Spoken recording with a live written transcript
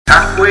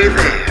halfway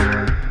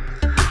there.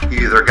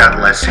 You either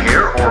got less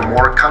hair or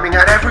more coming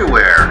out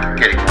everywhere.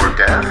 Getting more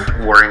deaf,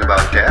 worrying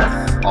about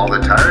death. All the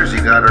tires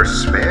you got are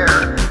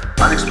spare.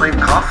 Unexplained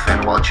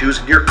coughing while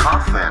choosing your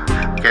coffin.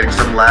 Getting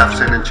some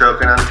laughs in and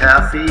choking on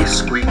taffy.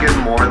 Squeaking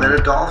more than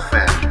a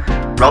dolphin.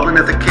 Rubbing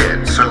at the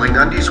kids, circling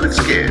undies with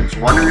skids.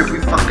 Wondering if we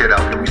fucked it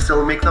up and we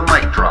still make the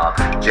mic drop.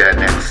 Gen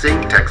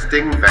Xing,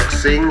 texting,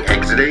 vexing,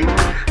 exiting.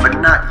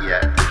 But not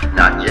yet,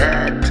 not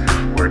yet.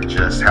 We're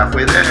just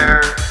halfway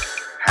there.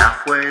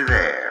 Halfway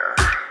there.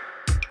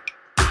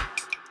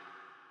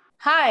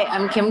 Hi,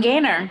 I'm Kim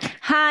Gaynor.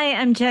 Hi,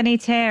 I'm Jenny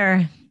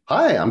Tare.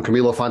 Hi, I'm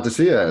Camilo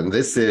Fantasia, and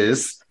this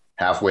is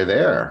Halfway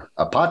There,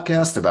 a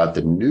podcast about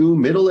the new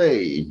middle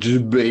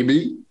age,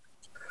 baby.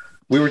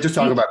 We were just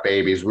talking about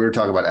babies. We were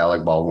talking about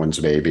Alec Baldwin's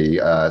baby,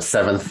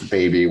 seventh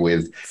baby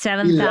with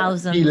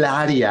 7,000.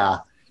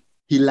 Hilaria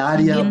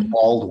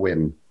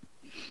Baldwin.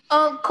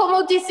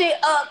 Como dice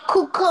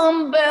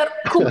cucumber,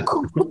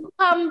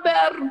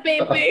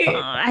 baby.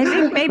 I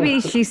think maybe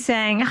she's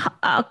saying,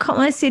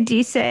 como se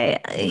dice,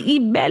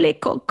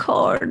 ibelico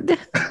cord.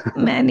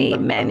 Many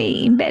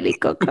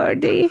ibelico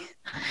cordi.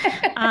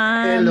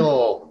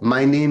 Hello,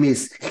 my name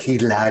is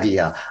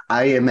Hilaria.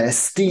 I am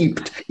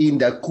steeped in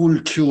the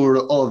culture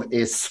of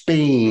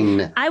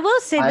Spain. I will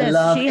say I this.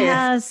 love She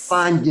has.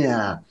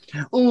 España.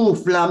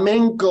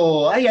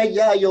 Flamenco. Ay, ay,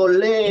 ay,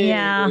 ole.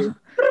 Yeah.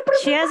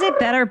 She has a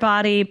better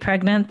body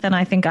pregnant than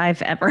I think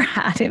I've ever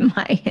had in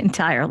my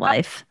entire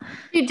life.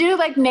 You do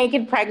like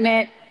naked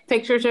pregnant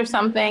pictures or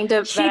something?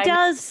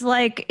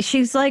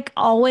 She's like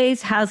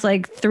always has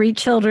like 3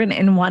 children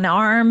in one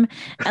arm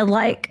and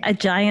like a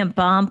giant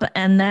bump.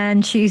 And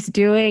then she's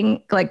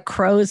doing like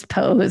crow's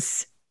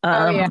pose.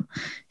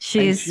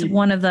 She's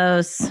one of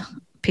those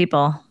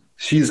people.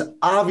 She's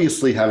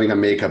obviously having a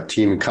makeup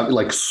team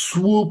like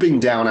swooping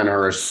down on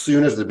her as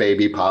soon as the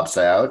baby pops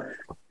out.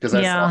 Because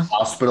I saw a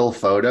hospital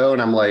photo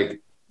and I'm like,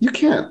 you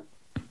can't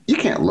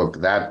look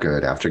that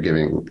good after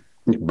giving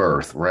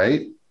birth,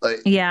 right? Like,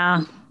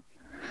 yeah.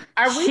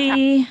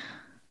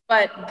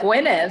 But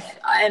Gwyneth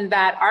in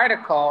that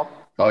article.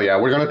 Oh yeah,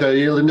 we're gonna tell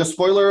you in the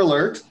spoiler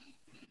alert.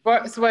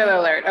 Spoiler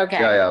alert.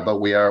 Okay. Yeah,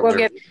 but we're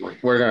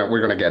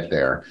gonna get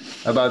there.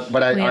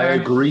 I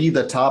agree.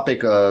 The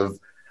topic of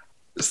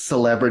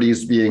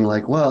celebrities being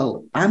like,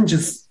 well, I'm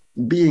just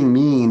being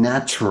me,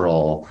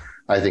 natural,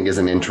 I think is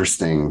an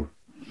interesting.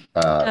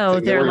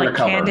 They're like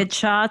candid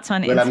shots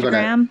on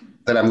Instagram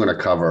that I'm going to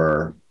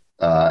cover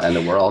and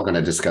that we're all going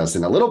to discuss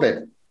in a little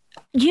bit.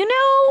 You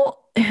know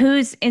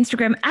whose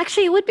Instagram?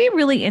 Actually, it would be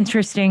really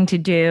interesting to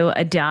do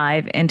a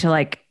dive into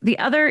like the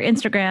other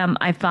Instagram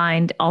I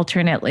find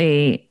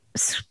alternately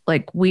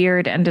like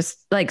weird and just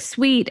like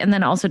sweet and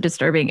then also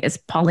disturbing is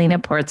Paulina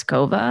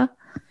Porizkova.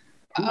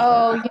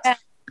 Oh, yeah.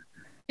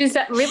 Is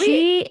that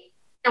really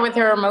with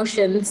her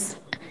emotions?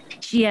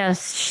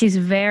 Yes, she's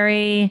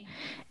very...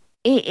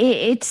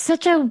 It's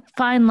such a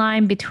fine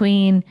line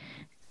between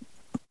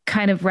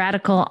kind of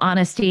radical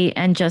honesty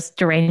and just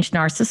deranged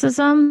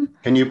narcissism.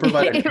 Can you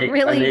provide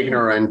an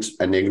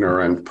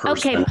ignorant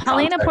person? Okay,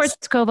 Paulina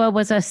Porizkova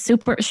was a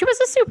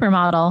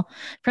supermodel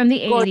from the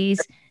 80s.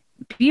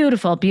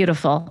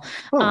 Beautiful.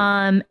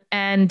 Oh.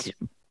 And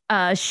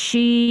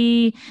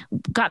she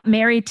got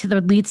married to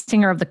the lead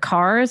singer of the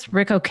Cars,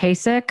 Rick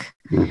Ocasek,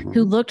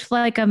 who looked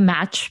like a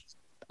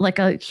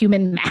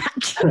human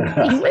match.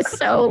 He was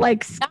so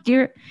like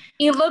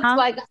he looked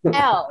like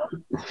hell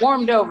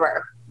warmed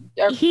over.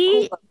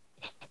 He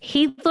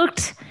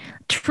looked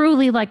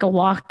truly like a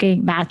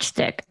walking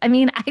matchstick. I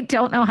mean, I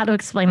don't know how to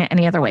explain it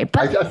any other way,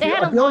 but I feel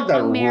like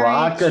that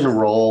rock and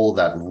roll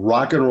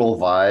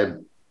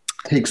vibe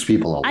takes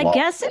people a long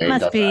guess it way,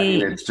 must be. I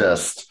mean, it's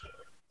just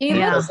he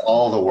does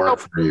all the work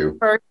for you.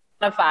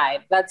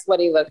 Personified. That's what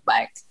he looked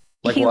like.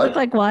 He looked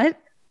like what?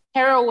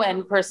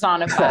 Heroin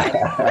personified.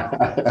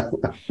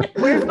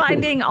 We're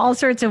finding all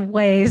sorts of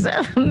ways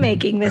of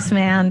making this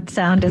man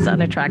sound as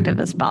unattractive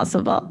as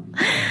possible.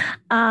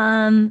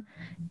 But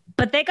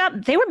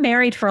they were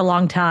married for a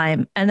long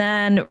time. And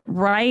then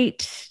I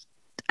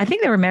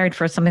think they were married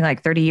for something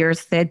like 30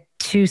 years. They had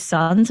 2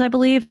 sons, I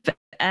believe.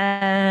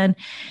 And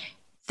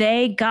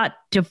they got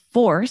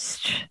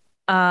divorced.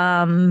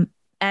 And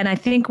I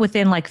think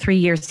within like 3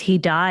 years, he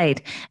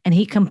died and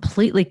he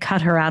completely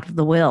cut her out of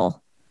the will.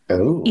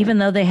 Oh. Even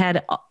though they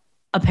had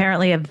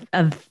apparently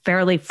a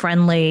fairly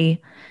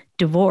friendly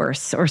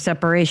divorce or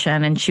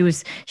separation. And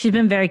she's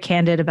been very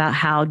candid about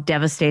how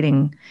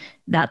devastating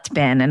that's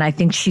been. And I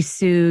think she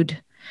sued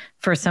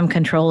for some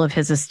control of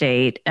his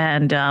estate.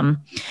 And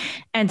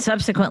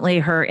subsequently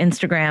her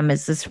Instagram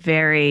is this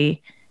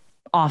very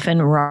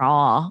often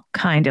raw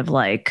kind of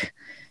like,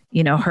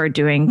 you know, her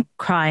doing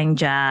crying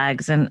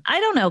jags. And I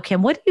don't know,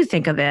 Kim, what do you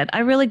think of it? I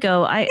really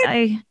go,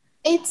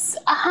 It's,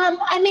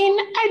 I mean,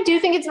 I do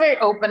think it's very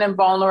open and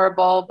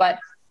vulnerable, but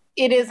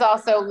it is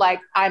also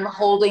like I'm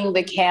holding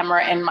the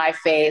camera in my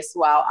face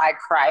while I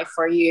cry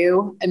for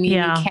you. I mean, you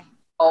can't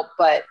help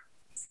but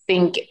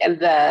think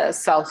the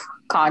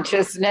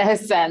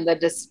self-consciousness and the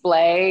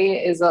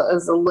display is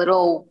a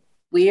little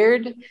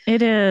weird.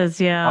 It is,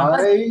 yeah.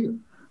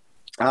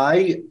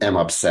 I am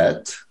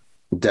upset,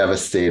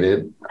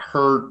 devastated,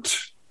 hurt,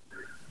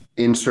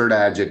 insert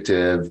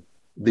adjective,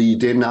 that you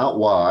did not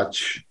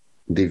watch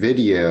the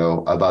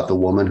video about the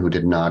woman who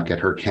did not get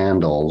her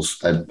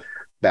candles at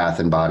Bath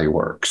and Body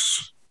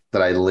Works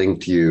that I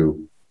linked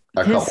you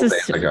a couple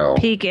days ago.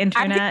 Peak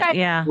internet,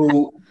 yeah.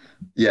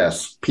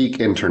 Yes, peak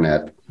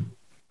internet.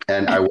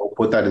 And I will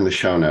put that in the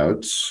show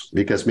notes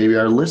because maybe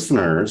our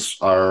listeners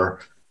are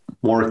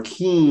more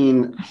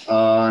keen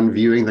on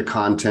viewing the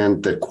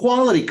content, the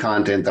quality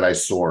content that I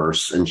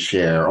source and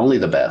share, only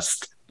the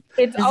best.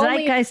 It's the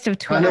zeitgeist of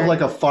Twitter. Kind of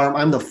like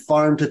I'm the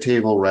farm to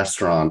table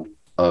restaurant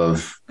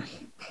of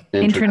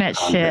internet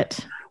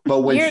shit.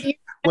 But when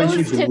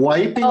she's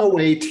wiping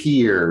away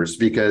tears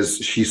because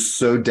she's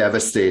so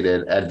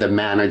devastated at the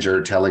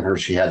manager telling her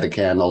she had the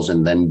candles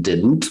and then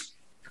didn't,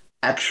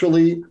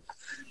 actually,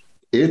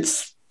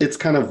 it's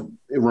kind of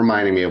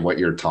reminding me of what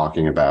you're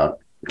talking about,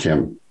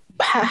 Kim.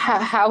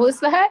 How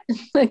was that?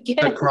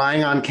 The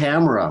crying on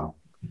camera.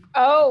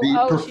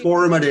 The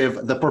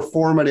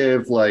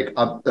performative, like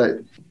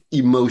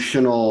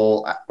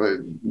emotional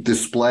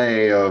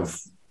display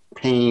of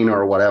pain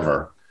or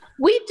whatever.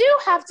 We do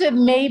have to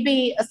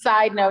maybe a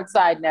side note to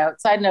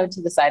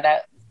the side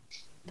note.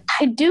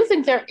 I do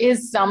think there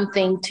is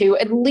something to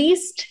at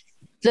least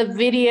the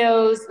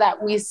videos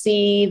that we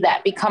see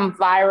that become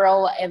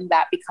viral and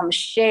that become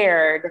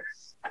shared.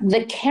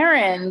 The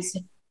Karens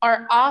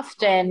are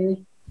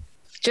often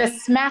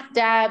just smack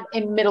dab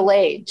in middle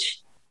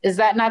age. Is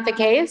that not the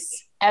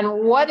case?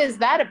 And what is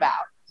that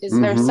about? Is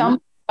there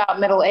something about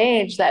middle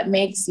age that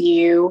makes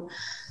you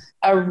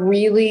a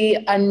really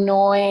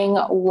annoying,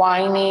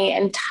 whiny,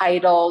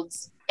 entitled,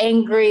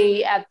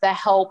 angry at the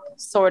help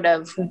sort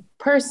of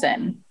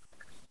person?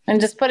 I'm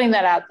just putting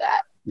that out there.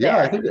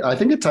 Yeah, I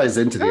think it ties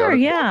into the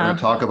article we're going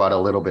to talk about a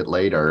little bit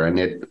later. And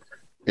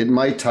it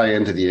might tie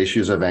into the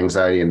issues of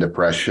anxiety and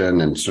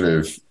depression and sort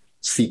of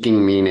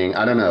seeking meaning.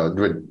 I don't know.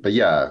 But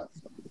yeah,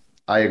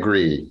 I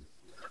agree.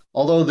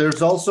 Although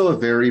there's also a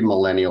very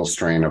millennial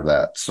strain of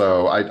that.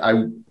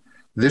 So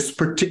this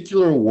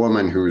particular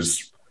woman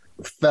who's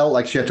felt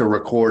like she had to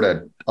record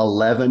a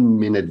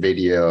 11-minute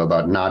video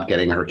about not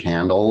getting her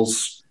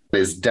candles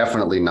is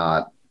definitely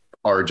not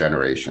our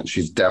generation.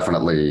 She's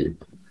definitely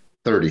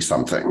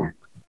 30-something.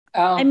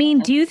 Oh. I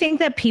mean, do you think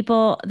that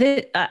people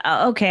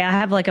okay, I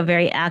have like a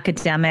very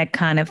academic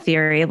kind of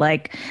theory,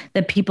 like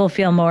that people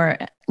feel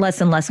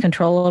less and less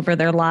control over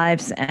their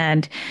lives,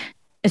 and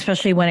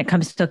especially when it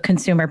comes to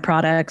consumer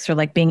products or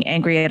like being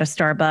angry at a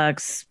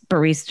Starbucks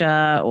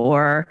barista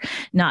or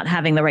not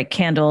having the right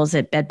candles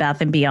at Bed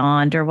Bath &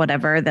 Beyond or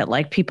whatever, that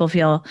like people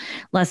feel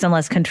less and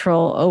less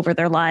control over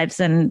their lives,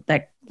 and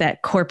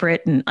that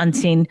corporate and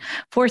unseen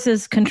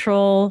forces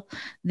control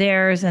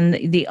theirs, and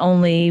the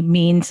only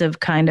means of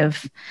kind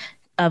of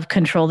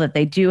control that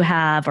they do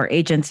have or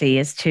agency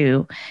is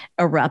to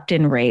erupt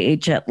in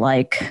rage at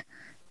like,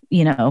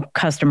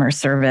 customer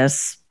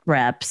service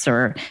reps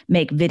or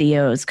make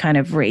videos kind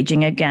of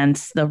raging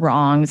against the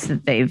wrongs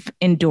that they've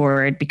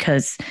endured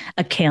because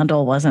a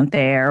candle wasn't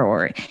there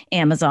or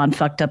Amazon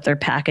fucked up their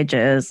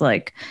packages.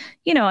 Like,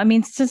 I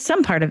mean, so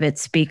some part of it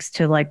speaks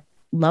to like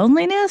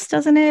loneliness,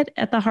 doesn't it,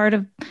 at the heart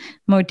of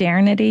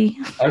modernity?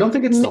 I don't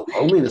think it's the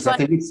loneliness. I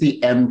think it's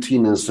the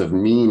emptiness of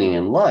meaning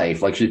in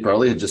life. Like she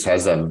probably just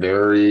has a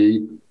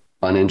very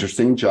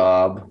uninteresting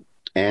job,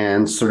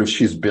 and sort of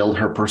she's built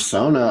her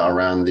persona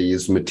around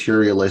these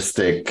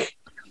materialistic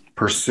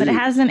pursuits. But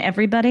hasn't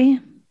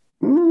everybody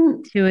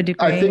to a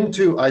degree?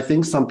 I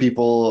think some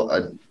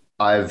people,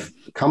 I've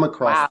come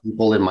across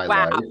people in my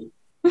life.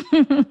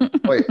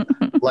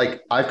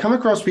 I've come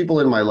across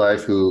people in my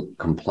life who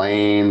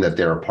complain that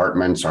their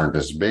apartments aren't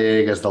as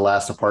big as the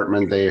last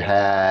apartment they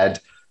had.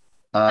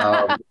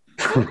 No,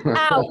 but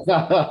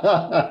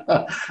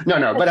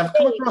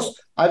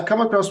I've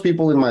come across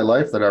people in my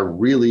life that are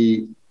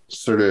really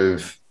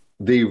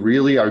they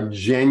really are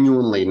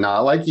genuinely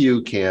not like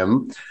you,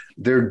 Kim.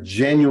 They're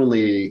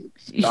genuinely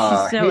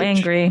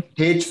angry.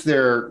 Hitch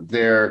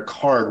their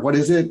cart. What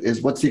is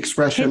it? What's the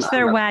expression? Hitch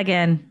their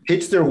wagon.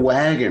 Hitch their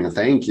wagon.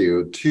 Thank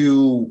you,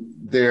 to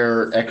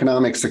their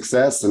economic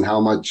success and how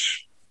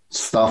much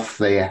stuff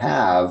they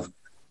have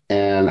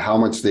and how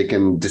much they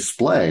can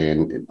display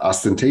and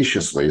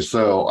ostentatiously.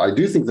 So I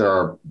do think there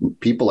are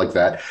people like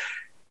that,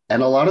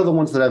 and a lot of the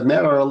ones that I've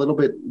met are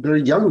they're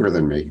younger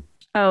than me.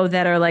 Oh,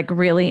 that are like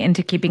really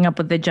into keeping up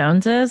with the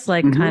Joneses,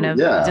 like kind of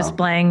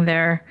displaying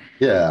their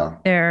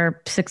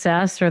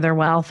success or their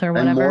wealth or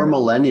whatever. And more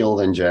millennial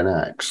than Gen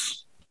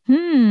X.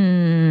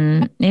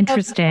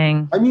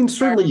 Interesting. I mean,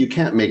 certainly you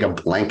can't make a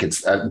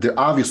blanket.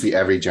 Obviously,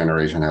 every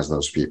generation has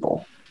those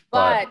people.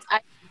 But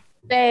I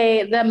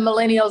say the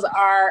millennials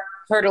are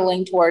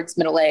hurtling towards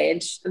middle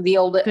age.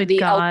 Good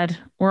God.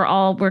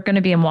 We're going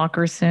to be in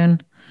walkers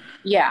soon.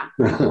 Yeah.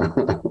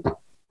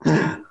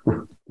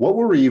 What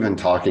were we even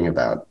talking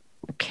about?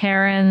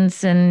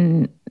 Karens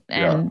and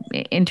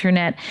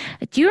internet.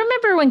 Do you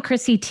remember when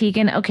Chrissy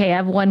Teigen? Okay, I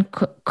have one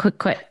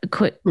quick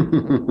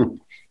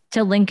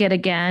to link it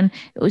again.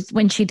 It was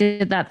when she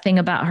did that thing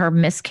about her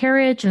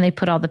miscarriage, and they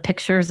put all the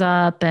pictures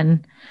up,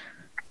 and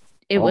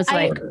it was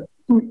like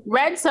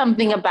read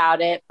something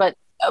about it, but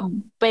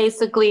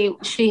basically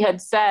she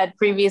had said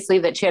previously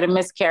that she had a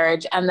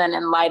miscarriage, and then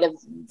in light of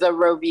the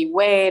Roe v.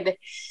 Wade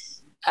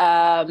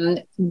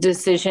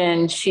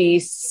decision, she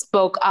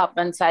spoke up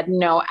and said,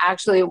 no,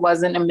 actually it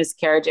wasn't a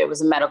miscarriage, it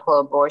was a medical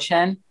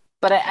abortion.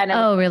 But I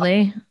never. Oh,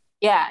 really?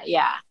 Yeah.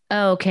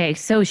 Oh, okay.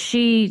 So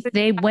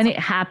when it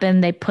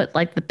happened, they put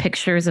like the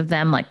pictures of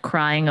them like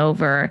crying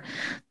over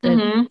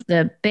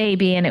the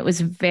baby, and it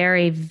was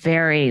very,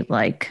 very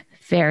like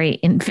very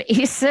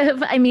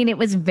invasive. I mean, it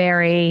was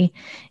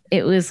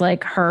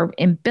like her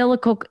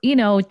umbilical,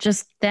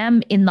 just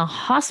them in the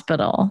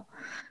hospital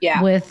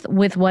with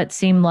what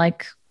seemed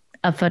like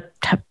a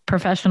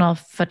professional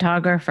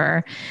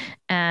photographer.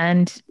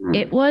 And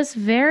it was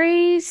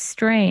very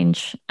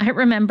strange. I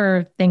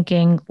remember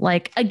thinking,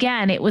 like,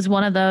 again, it was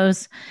one of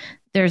those,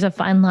 there's a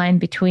fine line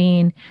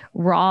between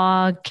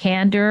raw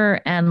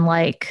candor and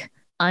like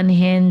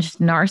unhinged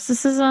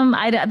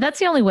narcissism. That's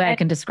the only way I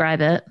can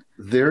describe it.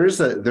 There's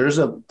a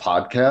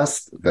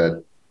podcast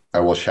that I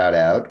will shout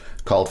out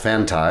called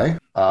Fantai,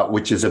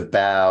 which is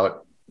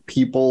about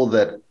people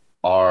that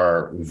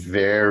are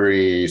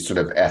very sort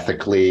of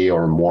ethically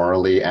or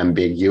morally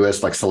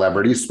ambiguous, like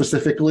celebrities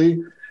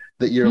specifically,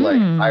 that you're like,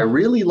 I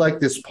really like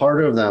this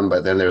part of them,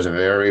 but then there's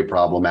very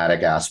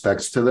problematic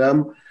aspects to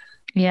them.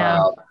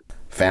 Yeah.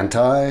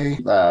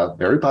 Fantai,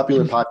 very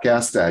popular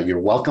podcast. You're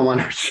welcome on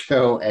our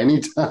show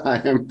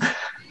anytime.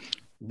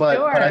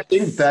 But I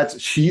think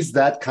she's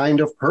that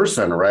kind of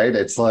person, right?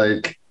 It's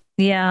like,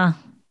 yeah.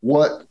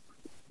 What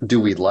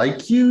do we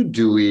like you?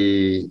 Do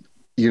we,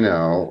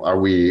 are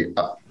we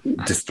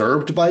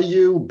disturbed by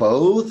you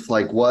both?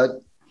 Like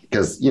what?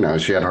 Because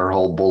she had her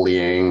whole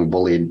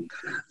bullied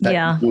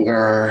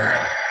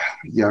younger.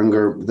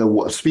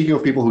 Speaking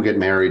of people who get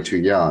married too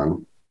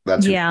young,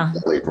 that's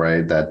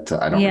right. That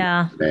I don't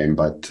know the name,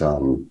 but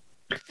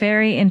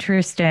very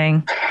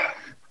interesting.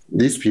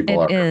 These people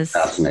are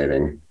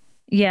fascinating.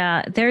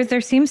 Yeah,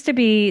 there seems to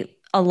be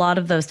a lot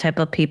of those type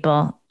of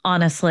people.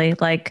 Honestly,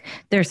 like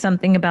there's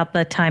something about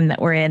the time that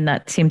we're in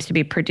that seems to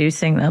be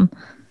producing them.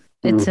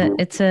 I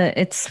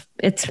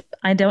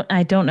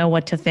don't know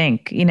what to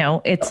think.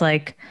 It's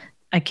like,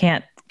 I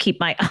can't keep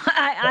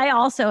I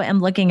also am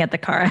looking at the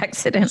car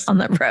accident on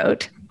the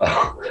road.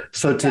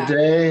 So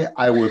today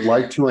I would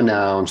like to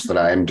announce that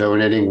I am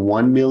donating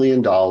 $1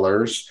 million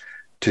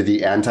to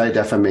the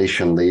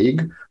Anti-Defamation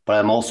League, but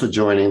I'm also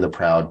joining the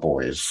Proud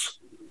Boys.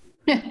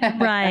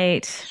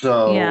 Right.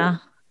 So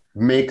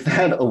make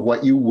that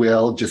what you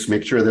will. Just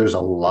make sure there's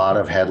a lot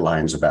of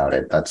headlines about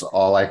it. That's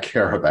all I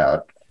care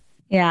about.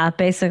 Yeah,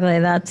 basically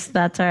that's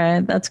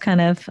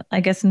kind of, I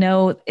guess,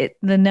 no bad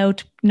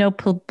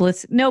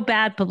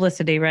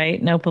publicity,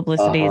 right? No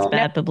publicity is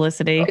bad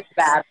publicity. It's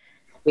bad.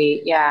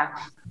 Yeah.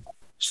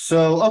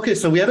 So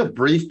we had a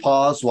brief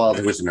pause while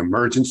there was an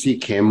emergency.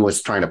 Kim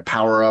was trying to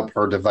power up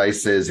her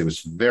devices. It was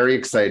very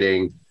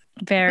exciting.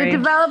 Very. The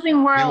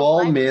developing world. You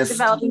all missed.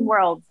 Developing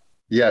world.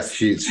 Yes,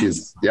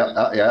 she's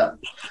yeah.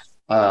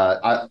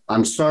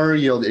 I'm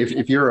sorry,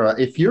 if you're a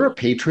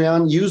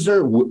Patreon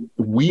user,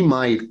 we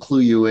might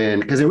clue you in,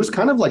 because it was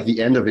kind of like the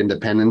end of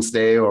Independence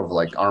Day or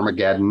like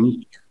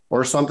Armageddon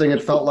or something.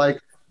 It felt like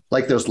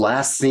those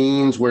last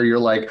scenes where you're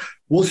like,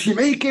 will she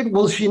make it?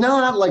 Will she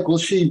not? Like, will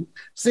she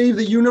save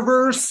the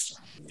universe?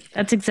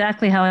 That's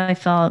exactly how I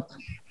felt.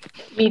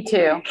 Me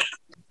too.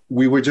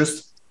 We were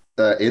just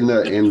in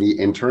the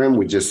interim,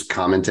 we just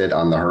commented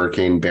on the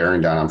hurricane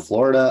bearing down on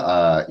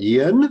Florida.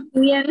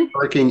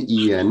 Hurricane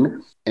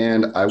Ian.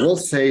 And I will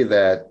say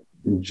that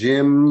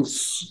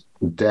Jim's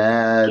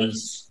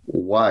dad's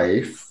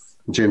wife,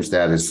 Jim's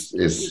dad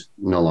is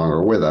no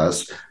longer with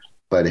us,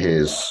 but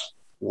his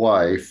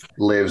wife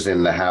lives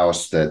in the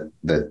house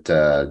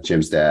that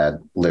Jim's dad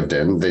lived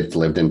in. They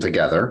lived in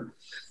together.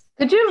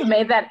 Could you have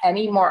made that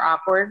any more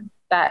awkward?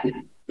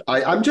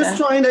 I'm just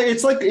trying to.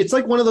 It's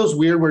like one of those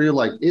weird where you're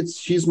like,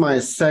 she's my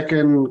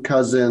second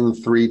cousin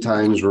 3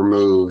 times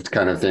removed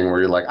kind of thing,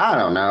 where you're like, I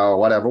don't know,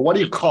 whatever. What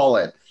do you call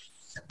it?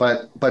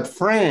 But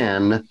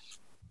Fran,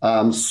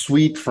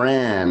 sweet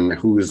Fran,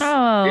 who's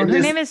her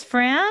name is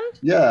Fran.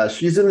 Yeah,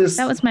 she's in this.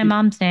 That was my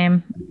mom's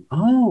name.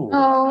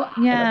 Oh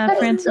yeah,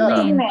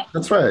 Franceline. Yeah,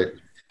 that's right.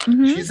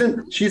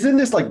 Mm-hmm. She's in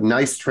this like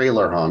nice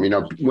trailer home.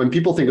 When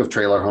people think of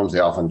trailer homes, they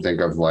often think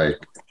of like,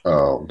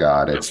 oh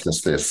God, it's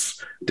just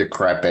this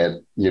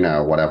decrepit,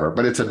 whatever.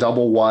 But it's a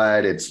double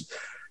wide. It's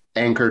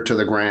anchored to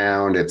the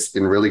ground. It's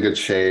in really good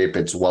shape.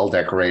 It's well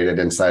decorated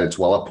inside. It's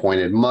well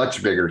appointed.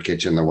 Much bigger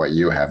kitchen than what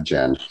you have,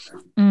 Jen.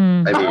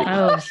 I mean,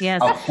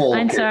 yes.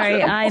 I'm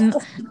sorry.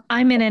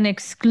 I'm in an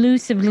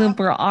exclusive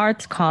liberal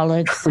arts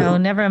college, so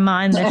never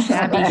mind the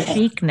shabby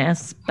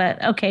chicness.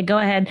 But okay, go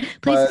ahead.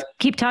 Please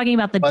keep talking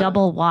about the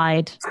double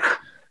wide.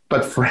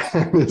 But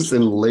Fran is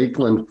in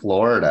Lakeland,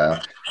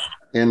 Florida,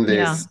 in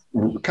this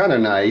kind of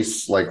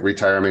nice like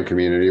retirement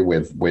community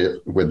with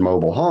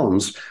mobile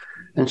homes.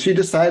 And she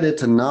decided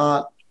to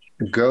not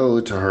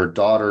go to her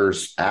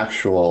daughter's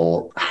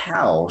actual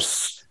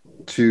house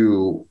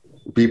to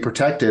be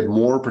protected,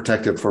 more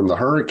protected from the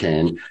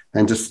hurricane,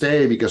 and to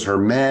stay because her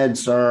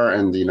meds are,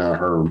 and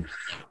her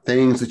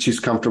things that she's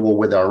comfortable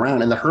with are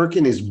around. And the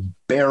hurricane is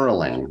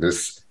barreling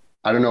this.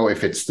 I don't know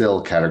if it's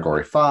still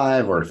Category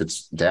 5 or if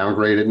it's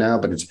downgraded now,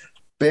 but it's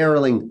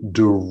barreling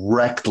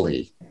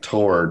directly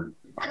toward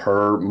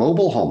her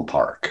mobile home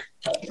park.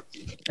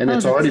 And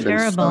it's already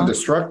been so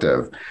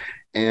destructive.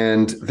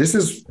 And this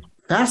is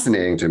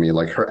fascinating to me.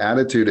 Like, her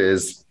attitude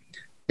is,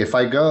 if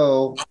I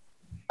go,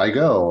 I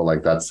go.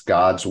 Like, that's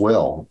God's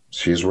will.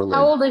 She's religious.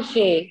 How old is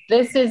she?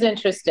 This is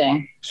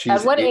interesting.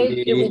 At what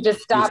age do we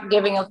just stop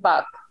giving a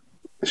fuck?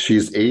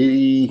 She's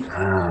 80.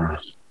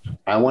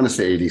 I want to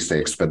say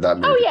 86, but that.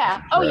 Oh,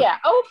 yeah. Oh, yeah.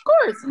 Oh, of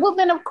course. Well,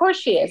 then, of course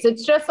she is.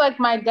 It's just like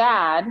my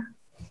dad.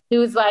 He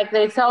was like,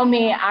 they tell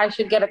me I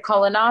should get a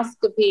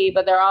colonoscopy,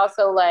 but they're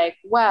also like,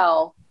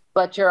 well,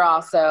 but you're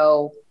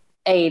also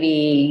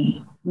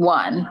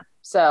 81.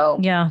 So,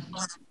 yeah,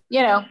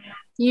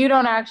 you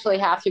don't actually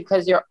have to,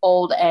 because you're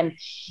old, and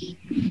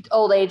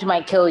old age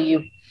might kill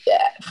you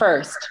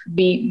first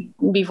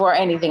before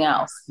anything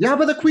else. Yeah,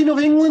 but the Queen of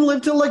England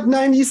lived till like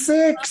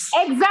 96.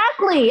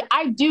 Exactly.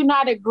 I do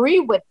not agree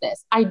with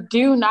this. I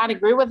do not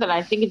agree with it.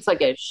 I think it's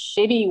like a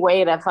shitty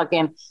way to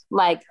fucking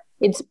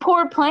it's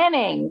poor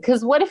planning,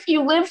 because what if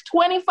you live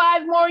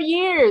 25 more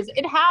years?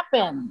 It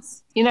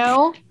happens,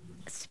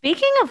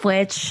 Speaking of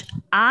which,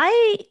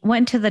 I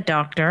went to the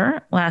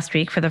doctor last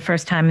week for the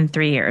first time in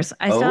 3 years.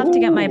 I still have to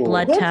get my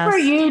blood test. Good for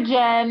you,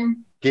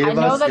 Jen. Give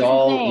us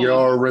all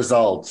your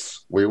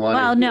results. We want.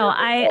 Well, no,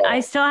 I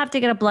still have to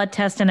get a blood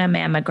test and a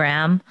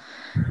mammogram.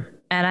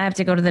 And I have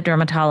to go to the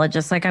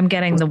dermatologist. Like, I'm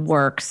getting the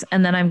works,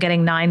 and then I'm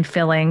getting 9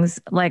 fillings.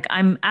 Like,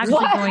 I'm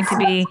actually going to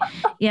be,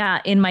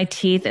 in my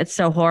teeth. It's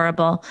so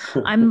horrible.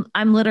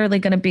 I'm literally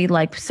going to be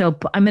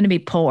I'm going to be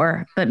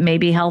poor, but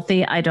maybe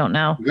healthy. I don't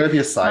know. You're going to be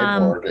a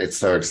cyborg. It's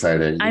so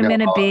exciting. I'm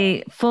going to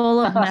be full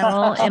of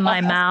metal in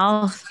my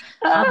mouth.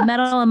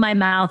 Metal in my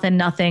mouth and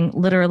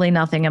literally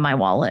nothing in my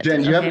wallet.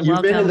 Jen,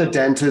 you've been in the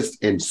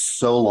dentist in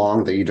so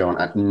long that you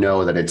don't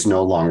know that it's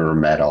no longer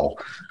metal.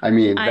 I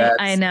mean,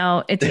 I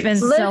know it's been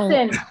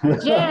Listen,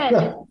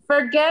 Jen,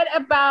 forget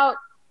about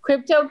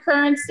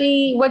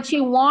cryptocurrency. What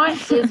you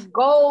want is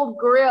gold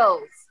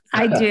grills.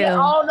 I do. Get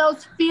all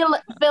those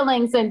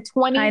fillings in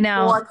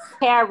 24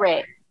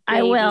 karat.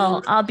 I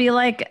will. I'll be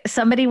like,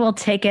 somebody will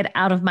take it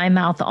out of my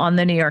mouth on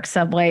the New York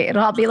subway. And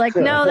I'll be like,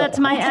 no, that's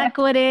my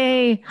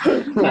equity.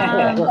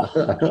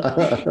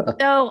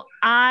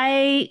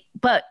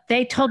 But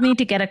they told me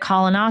to get a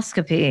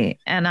colonoscopy.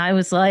 And I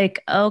was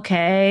like,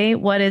 okay,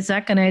 what is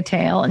that going to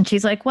entail? And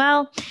she's like,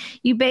 well,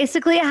 you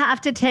basically have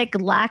to take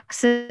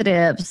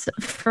laxatives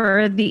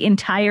for the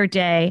entire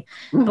day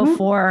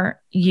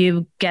before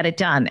you get it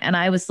done. And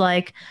I was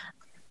like,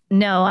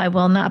 no, I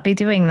will not be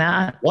doing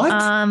that.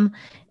 What?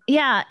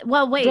 Yeah.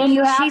 Well, wait. Then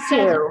you have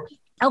to.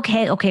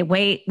 Okay.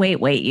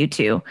 Wait, you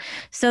two.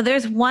 So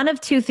there's one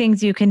of two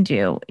things you can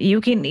do.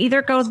 You can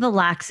either go the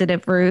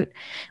laxative route,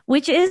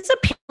 which is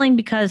appealing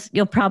because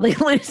you'll probably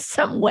lose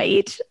some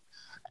weight.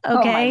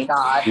 Okay. Oh my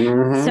God.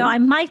 Mm-hmm. So I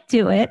might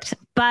do it.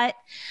 But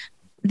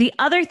the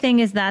other thing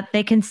is that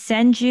they can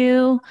send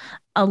you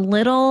a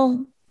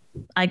little,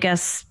 I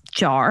guess,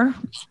 jar.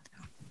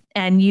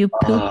 And you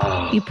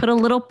poop. You put a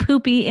little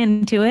poopy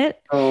into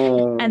it.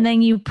 Oh. And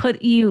then you put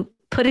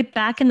it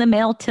back in the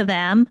mail to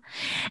them,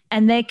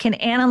 and they can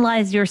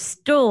analyze your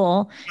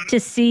stool to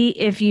see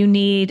if you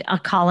need a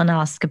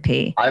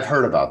colonoscopy. I've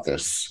heard about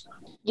this.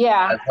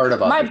 Yeah. I've heard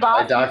about this.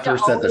 My doctor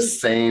said the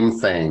same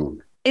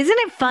thing. Isn't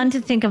it fun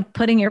to think of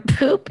putting your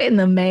poop in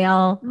the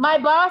mail? My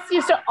boss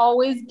used to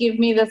always give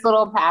me this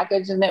little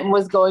package, and it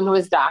was going to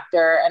his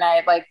doctor. And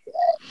I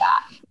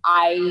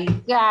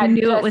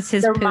knew it was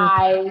his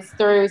poop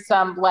through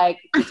some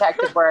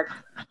detective work.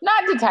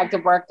 Not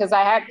detective work, because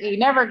he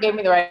never gave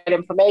me the right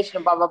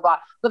information, blah, blah, blah.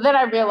 But then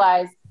I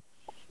realized,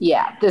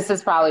 this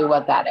is probably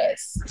what that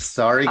is.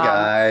 Sorry,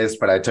 guys,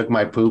 but I took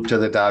my poop to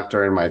the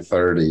doctor in my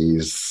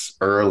 30s,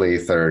 early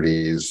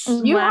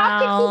 30s. You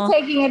have to keep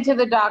taking it to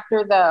the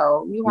doctor,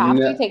 though. You have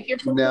to take your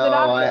poop to the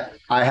doctor.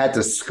 I had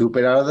to scoop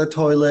it out of the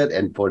toilet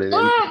and put it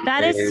in.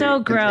 That is so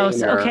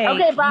gross.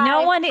 Okay, bye.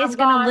 No one is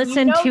going to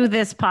listen to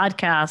this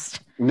podcast.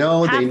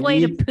 No,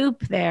 halfway to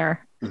poop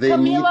there. They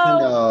Camilo, need to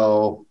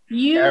know.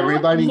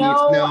 Everybody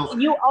needs to know.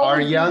 Our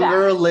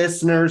younger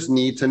listeners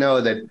need to know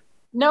that.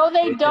 No,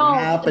 they don't.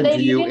 Happen to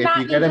you if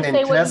you get an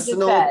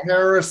intestinal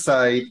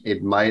parasite.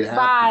 It might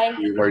happen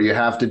to you where you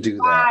have to do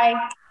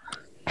that.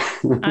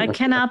 I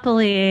cannot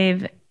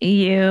believe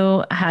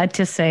you had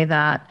to say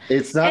that.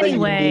 It's not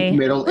anyway. A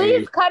middle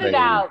Please cut it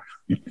out.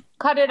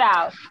 Cut it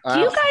out.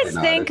 Do you guys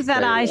think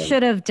that I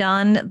should have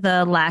done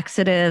the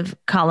laxative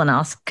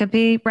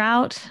colonoscopy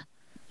route?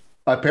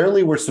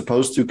 Apparently we're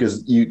supposed to,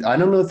 because I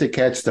don't know if they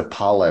catch the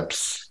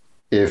polyps.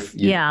 That's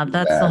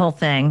the whole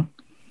thing.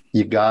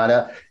 You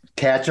gotta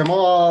catch them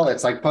all.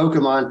 It's like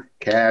Pokemon.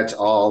 Catch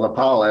all the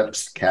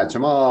polyps. Catch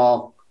them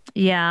all.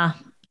 Yeah.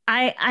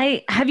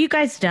 I have you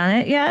guys done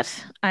it yet?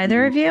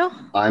 Either of you?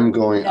 I'm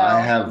going. No.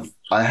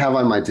 I have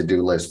on my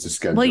to-do list to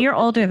schedule. Well, you're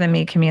older than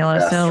me, Camilo.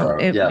 That's so true.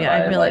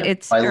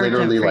 it's I urgent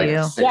literally for like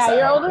you. 6 Yeah,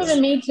 you're hours. older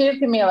than me too,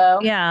 Camilo.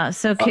 Yeah.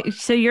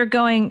 So you're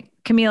going,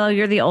 Camilo.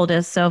 You're the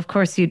oldest, so of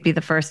course you'd be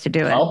the first to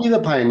do it. I'll be the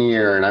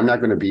pioneer, and I'm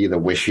not going to be the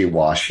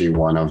wishy-washy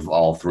one of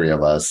all three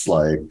of us.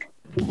 Like,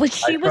 Well,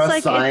 she I was trust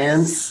like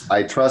science.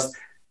 I trust,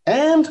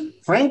 and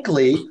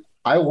frankly,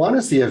 I want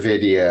to see a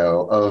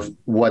video of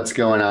what's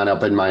going on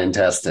up in my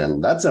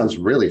intestine. That sounds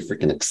really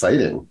freaking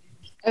exciting.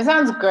 It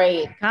sounds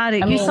great. God, I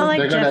you mean, sound like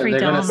they're gonna- Jeffrey they're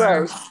gonna-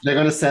 Dahmer. They're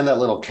going to send that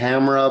little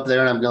camera up there,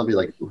 and I'm going to be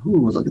like,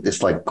 ooh, look at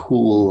this, like,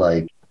 cool,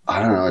 like,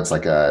 I don't know, it's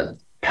like a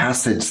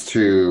passage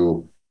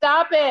to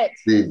Stop it.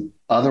 the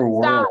other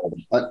world.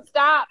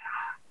 Stop.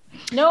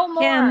 No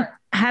more. Kim,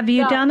 have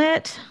you Stop. done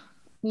it?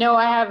 No,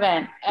 I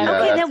haven't. And Yeah,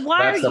 Okay, that's- then why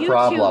are that's the you two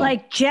problem.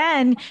 like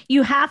Jen?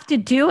 You have to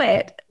do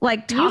it.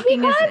 Like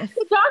talking because as if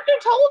the doctor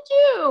told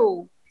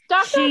you.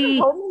 Doctor She- hasn't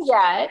told me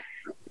yet.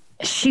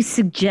 she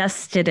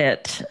suggested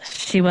it.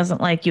 She wasn't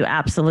like you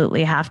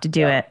absolutely have to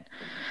do it.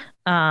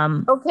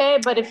 Okay,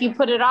 but if you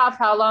put it off,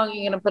 how long are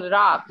you going to put it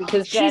off?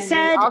 Because She Jen,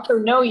 said- we also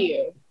know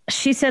you.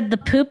 She said the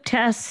poop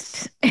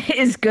test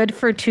is good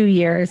for 2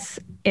 years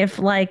if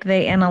like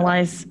they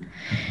analyze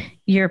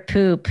your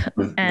poop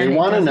and They it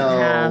want to doesn't know.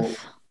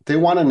 have- They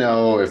want to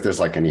know if there's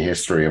like any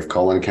history of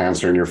colon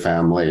cancer in your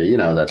family. You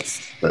know,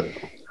 that's.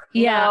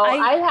 Yeah, No,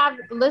 I have,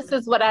 this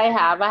is what I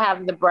have. I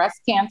have the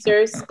breast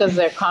cancers because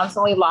they're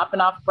constantly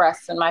lopping off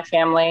breasts in my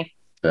family.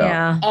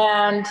 yeah.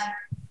 And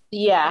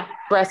yeah,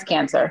 breast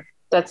cancer.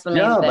 That's the main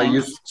Yeah, thing.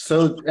 but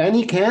so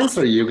any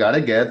cancer, you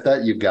gotta get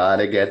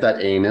that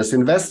anus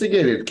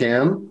investigated,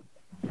 Kim.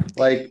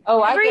 Like,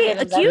 Oh, I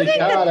get it. Do you think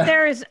gotta- that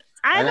there's?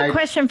 I have And a I-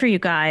 question for you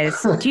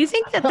guys. Do you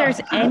think that there's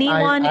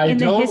anyone I in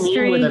the don't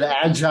history? mean with an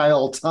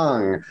agile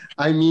tongue.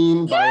 I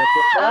mean by a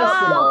Oh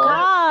professional.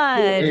 God!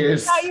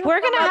 Is,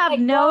 We're gonna have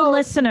no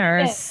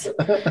listeners.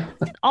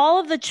 All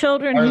of the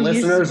children our who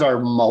listeners are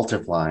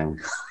multiplying.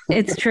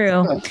 It's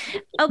true.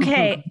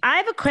 Okay, I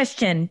have a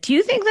question. Do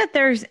you think that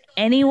there's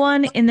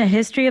anyone in the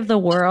history of the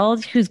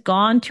world who's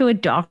gone to a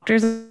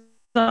doctor's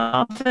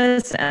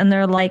office and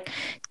they're like,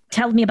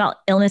 tell me about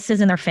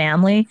illnesses in their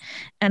family,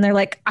 and they're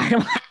like, I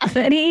don't have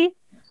any?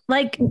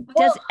 Like,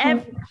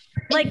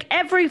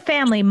 every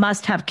family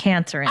must have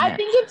cancer in I it?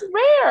 think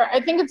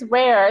it's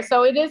rare.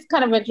 So it is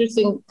kind of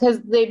interesting because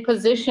they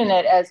position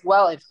it as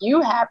well. If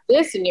you have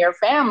this in your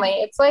family,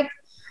 it's like,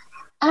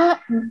 Who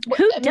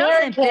doesn't,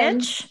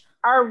 Americans bitch?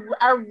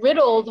 are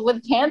riddled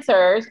with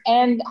cancers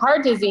and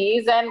heart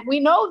disease, and we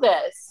know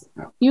this.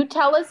 You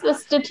tell us the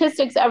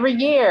statistics every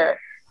year.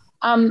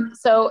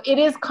 So it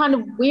is kind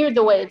of weird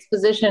the way it's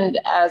positioned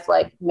as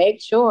like,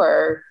 make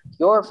sure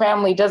your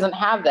family doesn't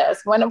have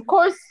this. When of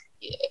course,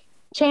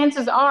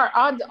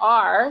 odds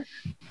are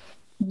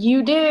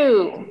you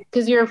do,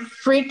 because you're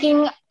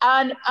freaking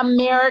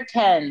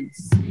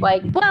un-Americans.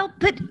 Like, Well,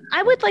 but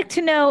I would like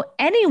to know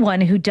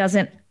anyone who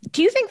doesn't.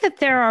 Do you think that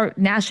there are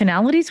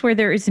nationalities where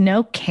there is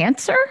no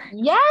cancer?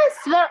 yes,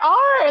 there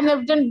are, and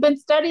there've been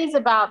studies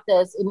about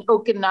this in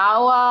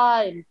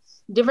Okinawa and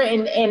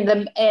different in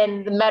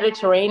the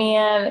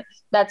Mediterranean.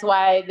 That's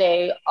why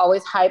they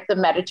always hype the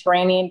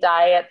Mediterranean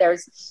diet.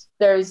 There's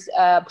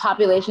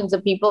populations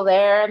of people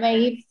there, and they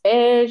eat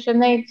fish,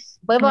 and they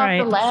live off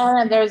the land,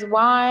 and there's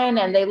wine,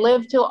 and they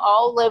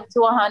all live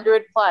to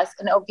 100 plus.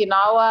 In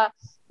Okinawa,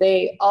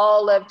 they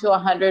all live to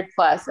 100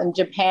 plus. In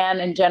Japan,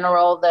 in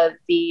general, the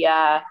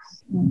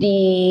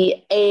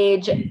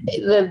age,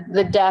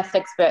 the death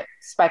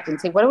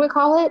expectancy. What do we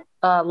call it?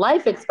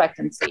 Life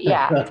expectancy.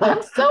 Yeah,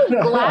 I'm so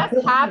glass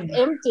half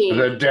empty.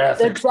 The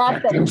death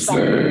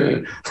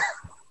expectancy.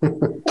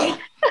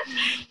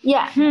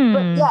 Yeah,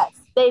 but yes,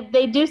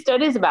 they do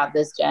studies about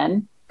this,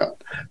 Jen.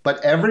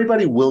 But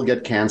everybody will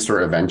get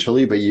cancer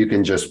eventually, but you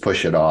can just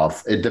push it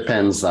off. It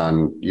depends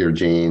on your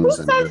genes.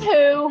 Who says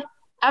who?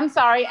 I'm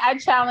sorry, I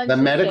challenge The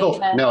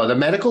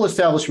medical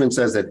establishment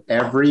says that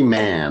every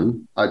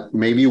man,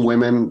 maybe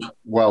women,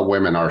 well,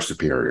 women are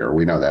superior.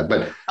 We know that,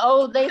 but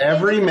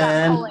every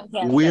man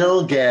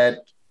will get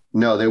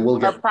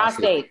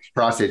prostate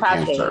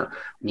cancer.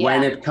 Yeah.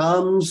 When it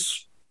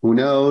comes, who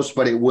knows,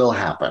 but it will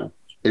happen.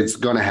 It's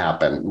going to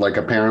happen. Like,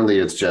 apparently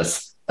it's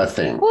just a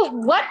thing. Well,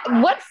 what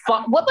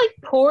like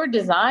poor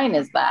design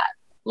is that?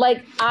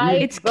 Like,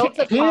 It's built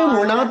a Kim, car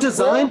we're not that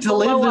designed to will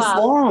live blow this up.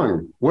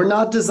 long. We're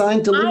not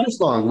designed to live this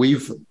long. We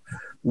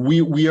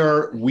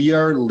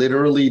are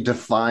literally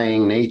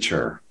defying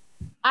nature.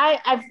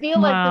 I feel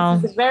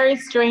like this is a very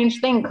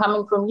strange thing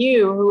coming from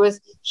you, who is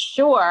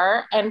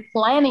sure and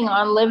planning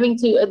on living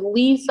to at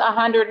least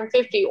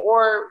 150,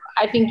 or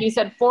I think you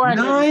said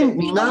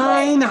 450.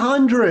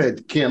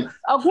 900, Kim.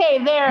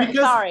 Okay,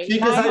 sorry.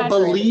 Because I 900.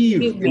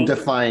 believe Excuse in me.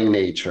 defying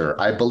nature.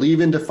 I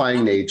believe in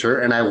defying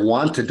nature, and I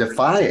want to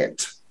defy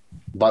it,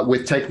 but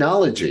with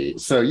technology.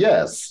 So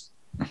yes,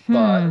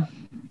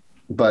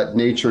 but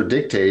nature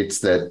dictates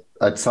that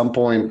at some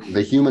point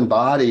the human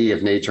body,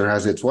 if nature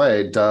has its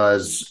way,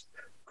 does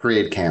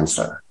create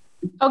cancer.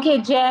 Okay,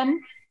 Jen.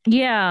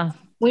 Yeah.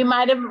 we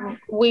might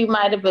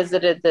have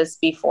visited this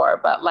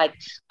before, but like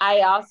I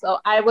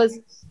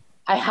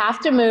have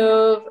to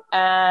move,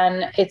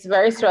 and it's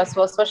very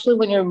stressful, especially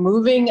when you're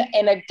moving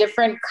in a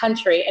different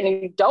country and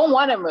you don't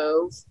want to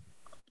move.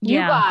 You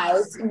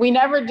guys, we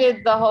never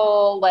did the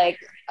whole like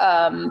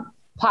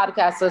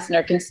podcast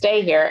listener can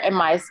stay here in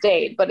my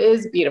state, but it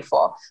is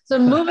beautiful. So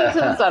moving to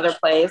this other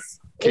place.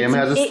 Kim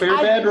has a spare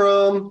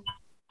bedroom.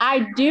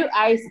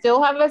 I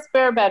still have a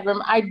spare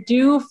bedroom. I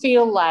do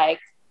feel like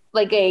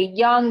a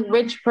young,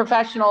 rich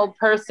professional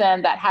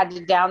person that had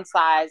to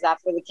downsize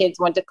after the kids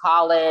went to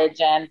college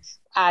and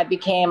I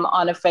became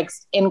on a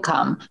fixed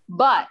income.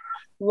 But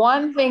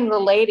one thing the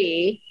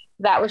lady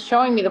that was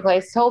showing me the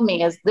place told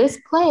me is this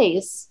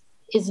place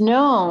is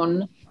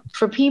known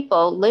for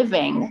people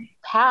living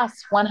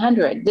past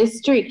 100. This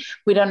street,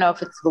 we don't know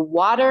if it's the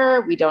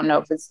water, we don't know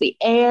if it's the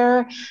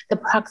air, the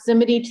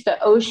proximity to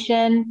the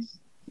ocean.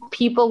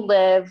 People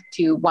live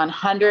to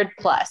 100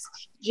 plus.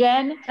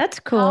 Jen, that's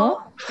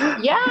cool. So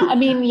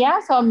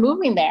I'm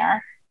moving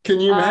there.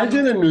 Can you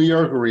imagine a New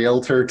York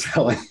realtor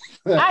telling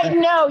I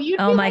know.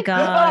 Oh my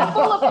God.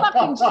 Full of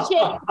fucking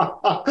shit.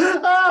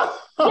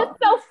 You're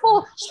so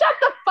full. Shut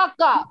the fuck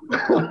up.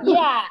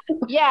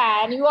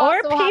 Yeah. And you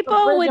also or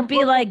people would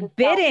be like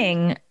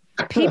bidding.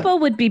 People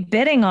would be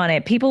bidding on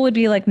it. People would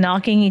be like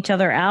knocking each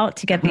other out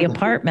to get the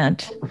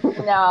apartment.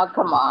 No,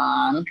 come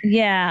on.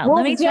 Yeah. Well,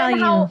 let me tell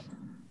you.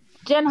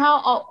 Jen,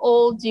 how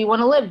old do you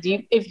want to live?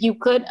 If you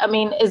could,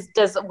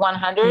 does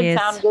 100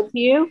 sound good to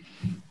you?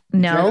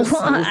 No,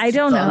 I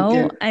don't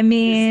know. I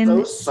mean,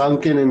 so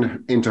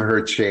sunken into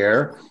her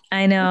chair.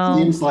 I know. It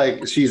seems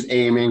like she's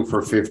aiming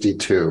for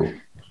 52.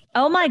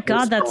 Oh my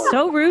God, that's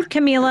so rude,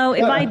 Camilo.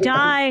 If I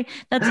die,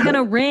 that's going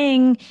to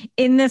ring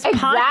in this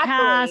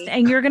podcast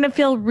and you're going to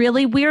feel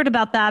really weird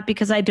about that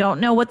because I don't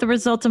know what the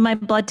results of my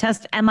blood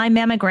test and my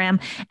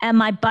mammogram and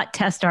my butt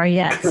test are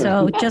yet.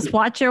 So just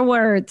watch your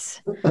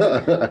words.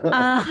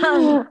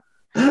 I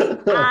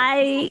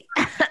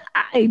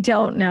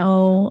don't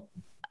know.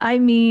 I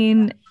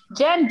mean,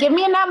 Jen, give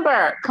me a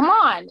number. Come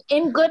on.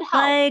 In good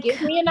health,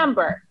 give me a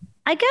number.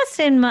 I guess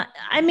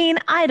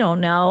I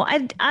don't know.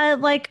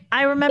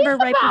 I remember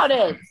Think about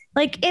it.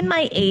 Like in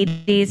my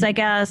 80s, I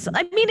guess.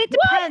 I mean, it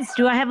depends. What?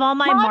 Do I have all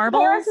my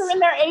marbles? Parents are in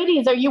their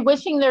 80s. Are you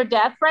wishing their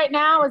death right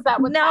now? Is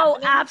that what's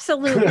happening?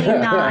 Absolutely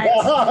not.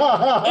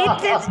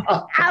 It is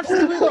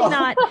absolutely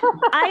not.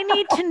 I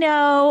need to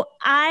know.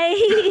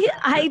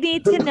 I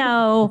need to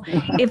know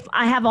if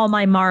I have all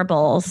my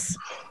marbles.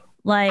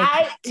 Like,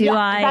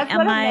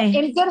 am I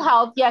in good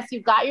health? Yes,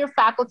 you've got your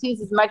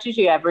faculties as much as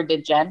you ever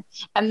did, Jen.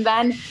 And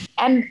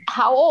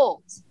how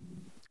old?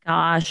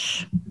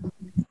 Gosh,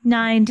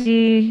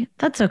 90.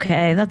 That's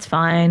okay. That's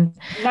fine.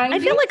 90? I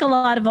feel like a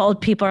lot of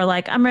old people are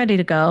like, I'm ready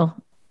to go.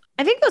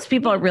 I think those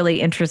people are really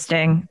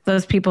interesting.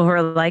 Those people who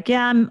are like,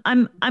 yeah,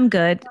 I'm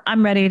good.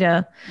 I'm ready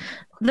to.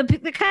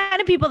 The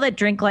kind of people that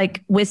drink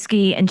like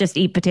whiskey and just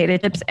eat potato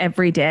chips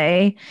every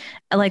day,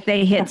 like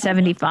they hit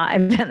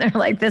 75 and they're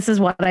like, this is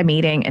what I'm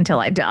eating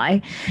until I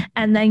die.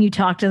 And then you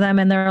talk to them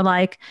and they're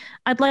like,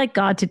 I'd like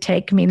God to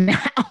take me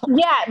now.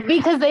 Yeah,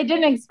 because they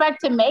didn't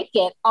expect to make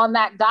it on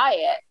that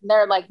diet.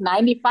 They're like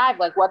 95.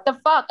 Like, what the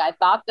fuck? I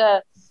thought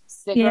the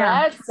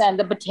cigarettes and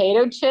the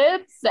potato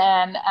chips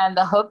and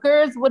the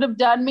hookers would have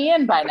done me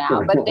in by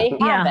now, but they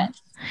haven't.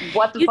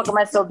 What the fuck am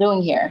I still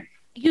doing here?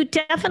 You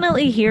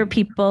definitely hear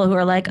people who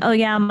are like, oh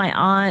yeah, my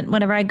aunt,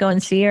 whenever I go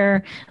and see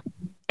her,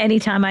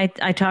 anytime I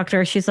talk to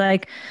her, she's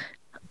like,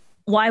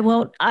 why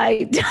won't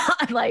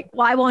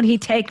he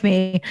take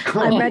me?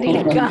 I'm ready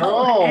to go.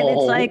 No. And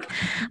it's like,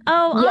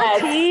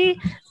 Auntie,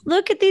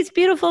 look at these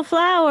beautiful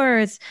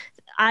flowers.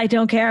 I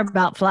don't care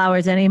about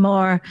flowers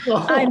anymore.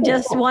 I'm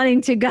just wanting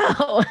to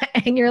go.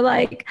 And you're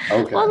like,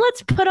 okay. Well,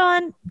 let's put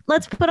on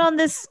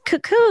this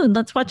Cocoon.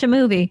 Let's watch a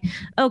movie.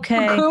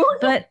 Okay. Cocoon?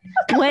 But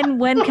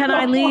when can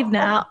I leave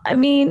now? I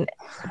mean,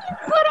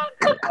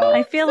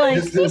 I feel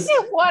like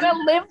you want to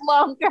live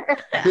longer.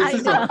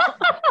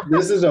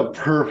 This is a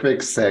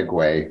perfect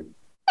segue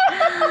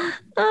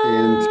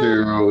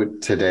into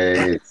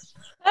today's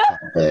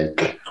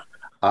topic.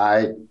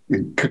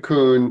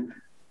 Cocoon.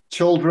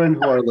 Children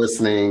who are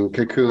listening,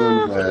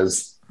 Cocoon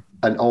was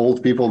an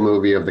old people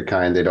movie of the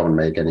kind they don't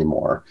make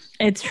anymore.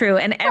 It's true.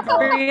 And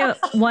every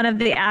one of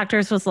the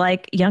actors was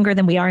like younger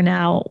than we are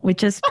now,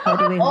 which is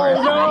totally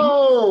horrifying.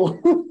 Oh,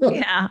 no.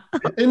 Yeah.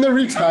 In the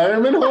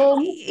retirement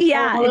home?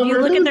 Yeah. If you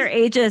look at their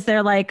ages,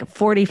 they're like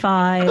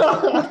 45.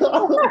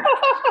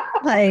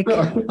 Like,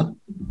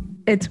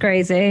 it's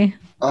crazy.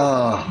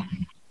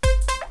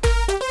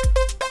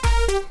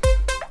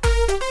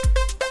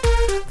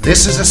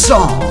 This is a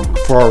song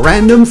for a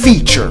random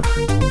feature.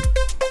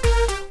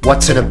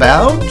 What's it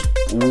about?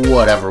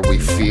 Whatever we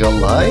feel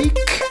like.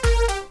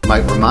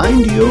 Might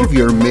remind you of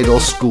your middle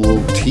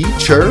school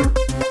teacher.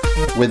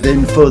 With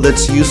info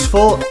that's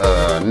useful?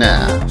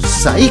 Nah,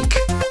 psych.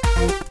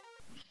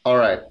 All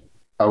right.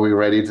 Are we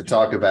ready to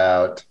talk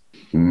about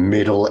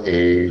middle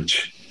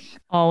age?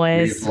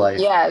 Always.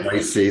 Yes.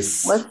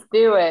 Crisis? Let's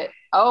do it.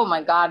 Oh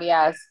my God,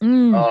 yes.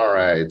 All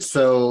right.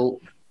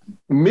 So,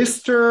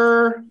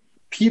 Mr.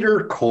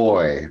 Peter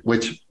Coy,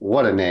 which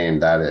what a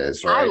name that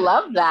is, right? I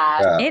love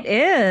that. Yeah. It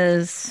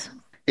is.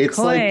 It's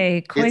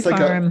Koi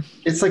farm.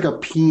 It's like a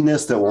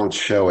penis that won't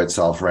show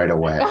itself right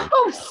away.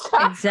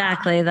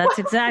 Exactly. That's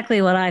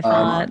exactly what I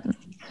thought.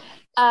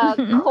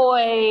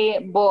 Koi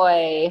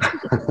boy.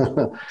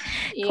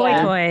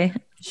 Koi.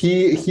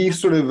 He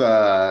sort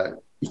of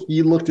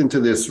he looked into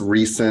this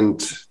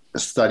recent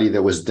study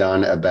that was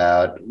done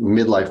about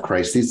midlife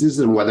crises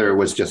and whether it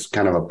was just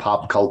kind of a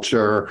pop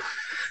culture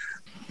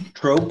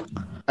trope,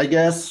 I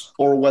guess,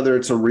 or whether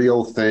it's a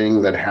real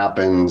thing that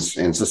happens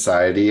in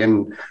society.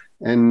 And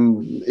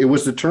it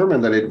was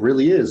determined that it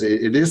really is.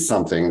 It is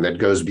something that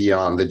goes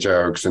beyond the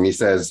jokes. And he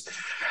says,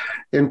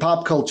 in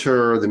pop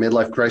culture, the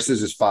midlife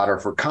crisis is fodder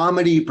for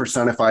comedy,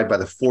 personified by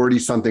the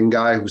 40-something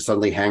guy who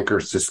suddenly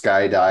hankers to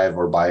skydive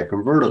or buy a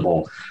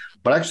convertible.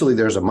 But actually,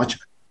 there's a much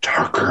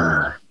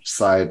darker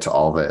side to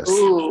all this.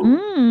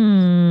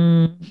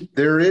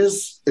 There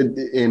is,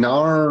 in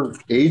our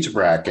age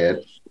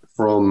bracket,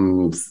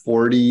 from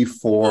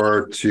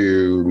 44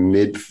 to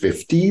mid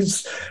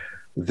 50s,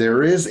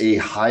 there is a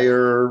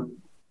higher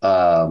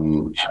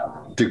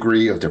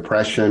degree of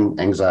depression,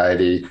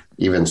 anxiety,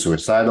 even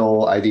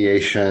suicidal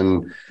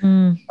ideation,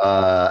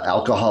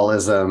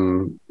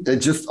 alcoholism,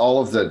 just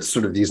all of the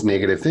sort of these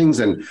negative things.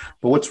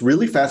 But what's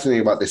really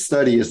fascinating about this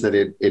study is that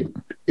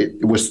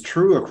it was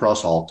true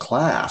across all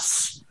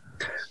class.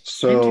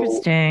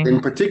 So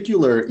in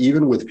particular,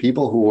 even with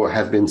people who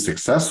have been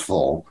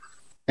successful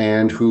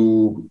and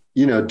who,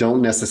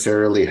 don't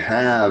necessarily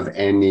have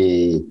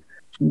any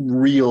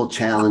real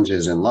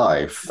challenges in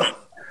life.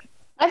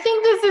 I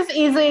think this is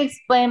easily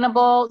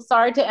explainable.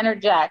 Sorry to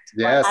interject.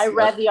 Yes, I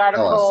read the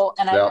article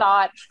and I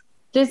thought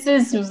this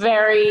is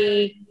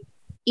very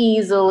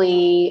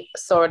easily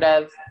sort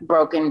of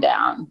broken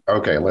down.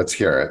 Okay, let's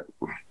hear it.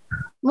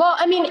 Well,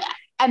 I mean,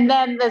 and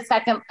then a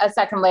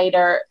second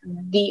later,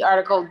 the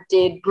article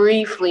did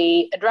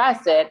briefly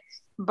address it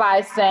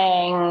by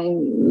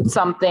saying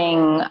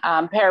something,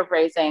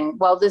 paraphrasing,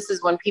 well, this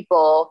is when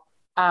people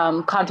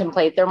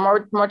contemplate their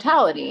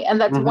mortality. And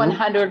that's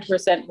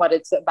 100% what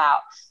it's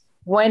about.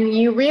 When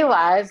you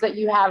realize that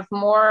you have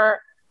more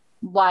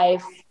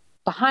life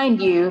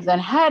behind you than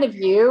ahead of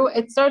you,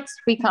 it starts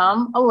to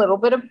become a little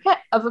bit of a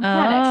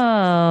panic.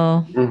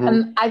 Oh.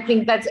 And I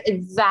think that's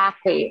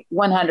exactly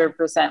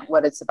 100%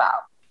 what it's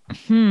about.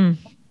 And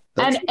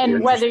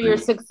whether you're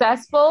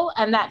successful,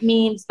 and that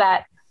means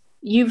that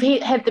you've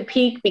hit the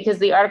peak, because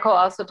the article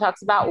also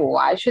talks about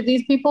why should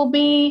these people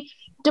be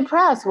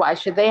depressed? Why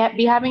should they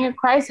be having a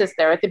crisis?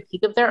 They're at the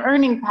peak of their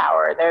earning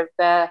power. They're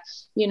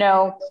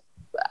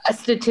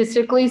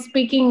statistically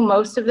speaking,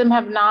 most of them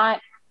have not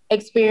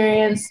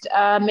experienced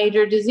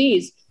major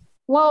disease.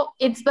 Well,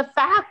 it's the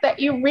fact that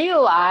you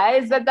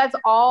realize that that's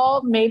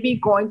all maybe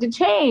going to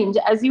change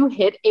as you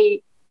hit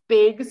a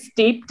big,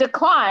 steep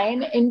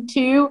decline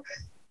into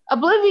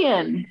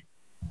oblivion.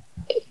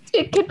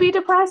 It could be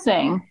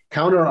depressing.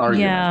 Counter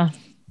argument,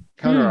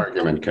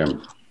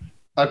 Kim,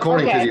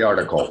 according to the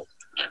article.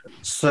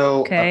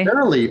 So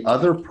apparently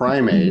other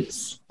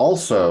primates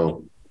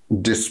also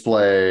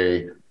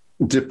display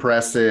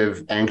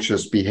depressive,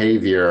 anxious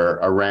behavior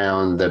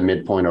around the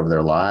midpoint of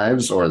their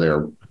lives or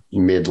their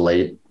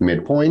late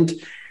midpoint.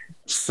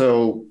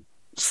 So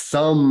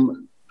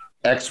some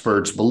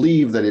experts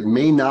believe that it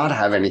may not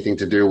have anything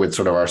to do with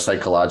sort of our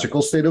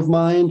psychological state of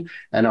mind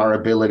and our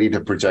ability to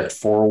project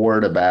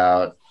forward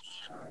about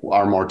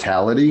our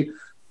mortality,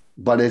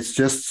 but it's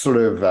just sort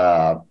of,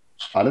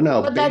 I don't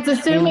know. But that's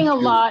assuming a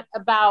lot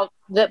about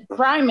the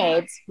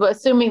primates, but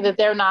assuming that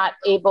they're not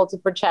able to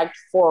project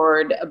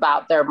forward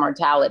about their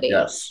mortality.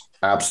 Yes,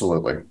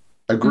 absolutely.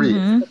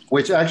 Agreed.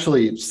 Which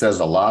actually says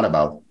a lot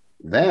about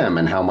them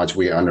and how much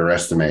we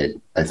underestimate,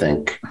 I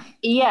think.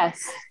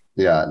 Yes.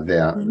 Yeah.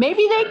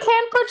 Maybe they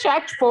can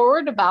project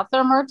forward about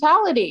their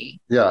mortality.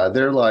 Yeah.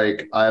 They're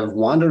like, I've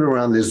wandered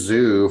around this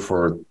zoo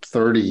for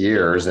 30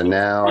 years and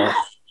now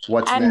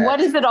what's next? What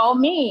does it all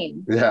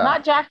mean? Yeah.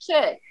 Not jack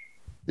shit.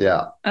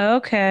 Yeah.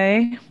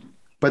 Okay.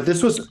 But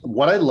this was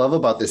what I love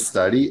about this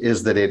study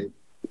is that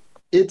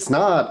it's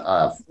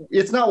not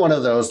one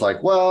of those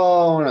like,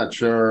 well, we're not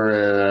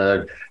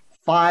sure.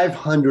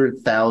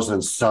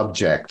 500,000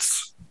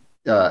 subjects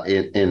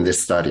in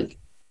this study.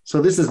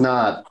 So this is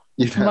not,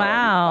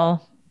 wow.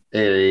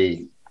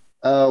 We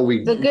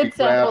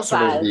grab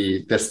sort of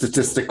the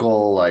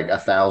statistical like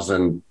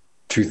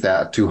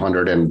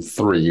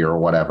 1,203 or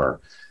whatever.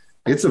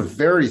 It's a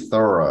very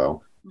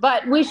thorough.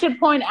 But we should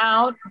point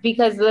out,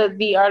 because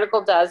the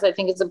article does, I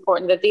think it's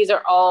important that these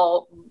are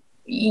all,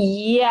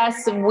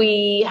 yes,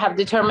 we have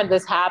determined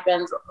this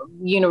happens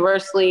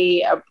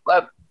universally,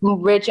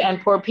 rich and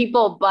poor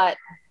people, but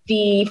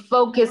the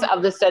focus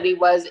of the study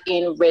was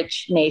in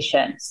rich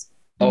nations.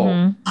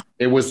 Oh,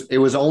 it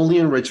was only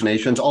in rich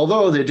nations,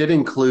 although they did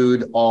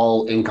include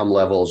all income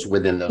levels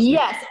within those.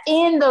 Yes,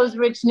 in those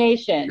rich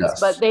nations,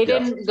 but they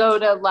didn't go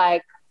to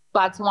like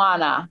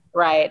Botswana,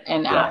 right?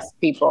 And ask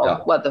people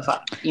what the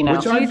fuck, you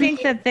know. Do you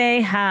think that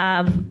they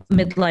have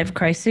midlife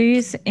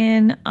crises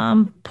in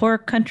poor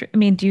country? I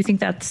mean, do you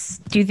think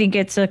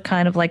it's a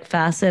kind of like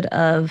facet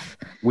of?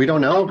 We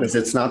don't know because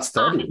it's not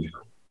studied.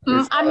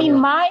 I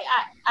mean,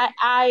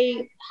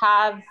 I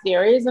have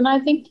theories, and I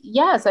think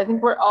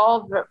we're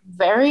all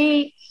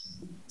very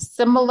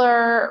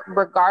similar,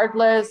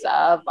 regardless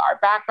of our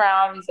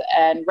backgrounds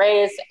and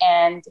race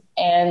and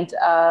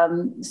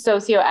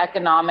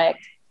socioeconomic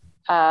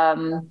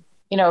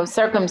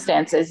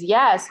circumstances.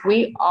 Yes,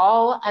 we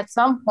all at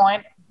some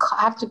point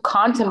have to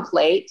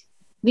contemplate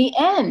the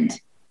end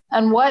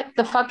and what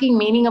the fucking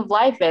meaning of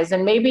life is.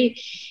 And maybe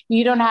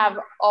you don't have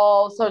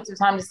all sorts of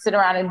time to sit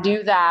around and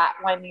do that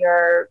when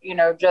you're,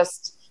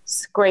 just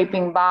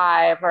scraping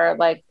by for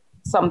like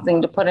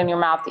something to put in your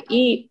mouth to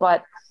eat,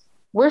 but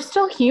we're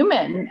still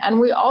human and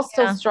we all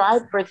still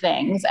strive for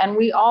things. And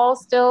we all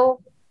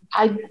still,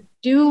 I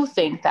do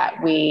think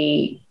that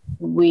we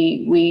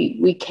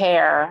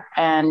care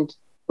and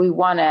we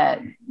want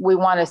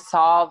to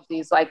solve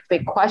these like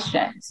big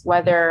questions,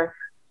 whether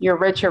you're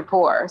rich or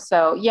poor.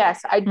 So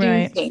yes, I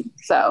do think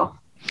so.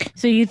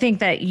 So you think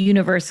that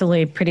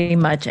universally, pretty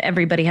much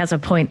everybody has a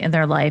point in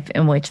their life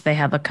in which they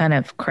have a kind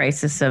of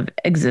crisis of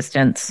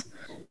existence?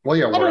 Well,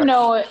 yeah, I don't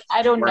know if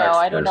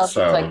it's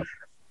like,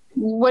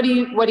 what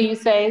do you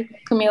say,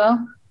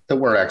 Camilo? That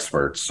we're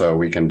experts, so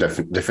we can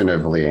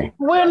definitively.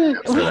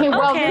 This is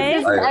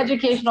an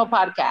educational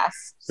podcast.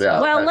 So. Yeah,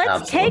 well,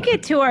 let's take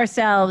it to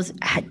ourselves.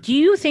 Do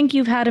you think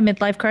you've had a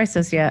midlife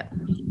crisis yet?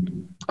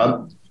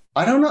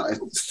 I don't know.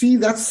 See,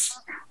 that's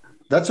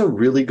a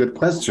really good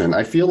question.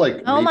 I feel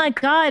like. Oh my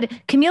God,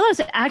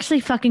 Camilo's actually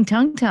fucking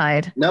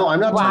tongue-tied. No, I'm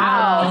not.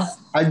 Wow.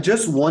 I'm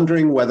just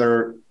wondering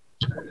whether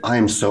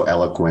I'm so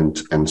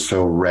eloquent and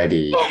so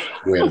ready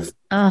with.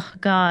 Oh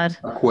God.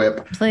 A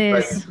quip,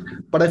 please.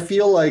 But I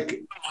feel like,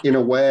 in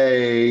a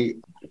way,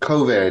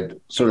 COVID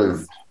sort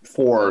of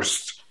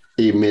forced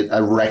a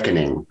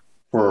reckoning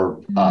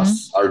for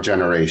us, our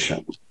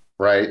generation,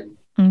 right?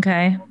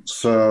 Okay.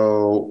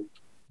 So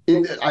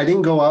I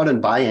didn't go out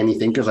and buy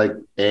anything because I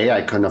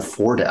couldn't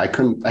afford it. I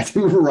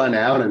didn't run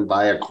out and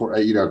buy a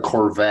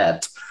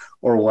Corvette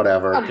or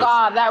whatever. Oh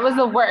God, that was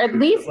the word. At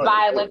least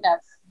buy like a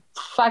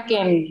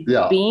fucking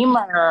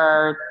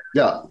Beamer.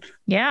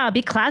 Yeah,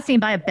 be classy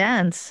and buy a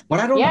Benz. But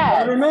I don't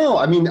know.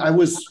 I mean,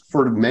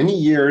 for many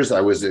years,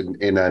 I was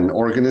in an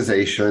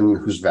organization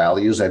whose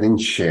values I didn't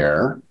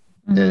share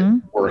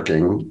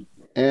working.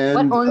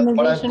 And what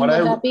organization would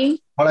that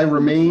be? But I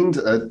remained,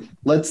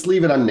 let's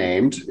leave it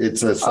unnamed.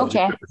 It's a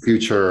subject of a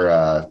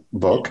future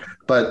book.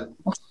 But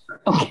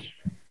I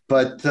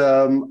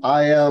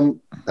am,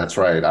 that's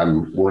right.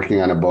 I'm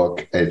working on a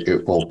book.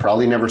 It will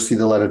probably never see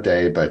the light of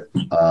day, but.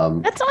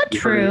 That's not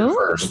true.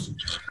 First.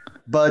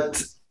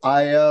 But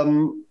I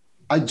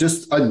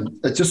just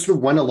sort of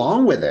went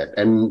along with it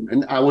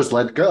and I was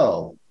let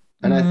go.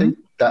 And I think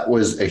that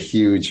was a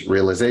huge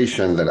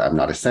realization that I'm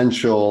not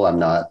essential. I'm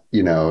not,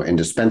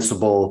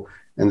 indispensable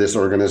in this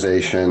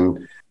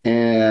organization.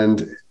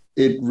 And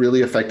it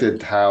really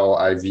affected how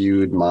I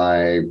viewed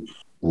my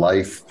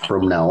life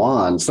from now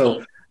on.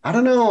 So I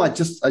don't know.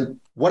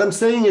 What I'm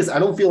saying is I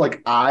don't feel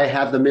like I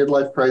had the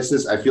midlife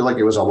crisis. I feel like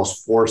it was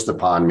almost forced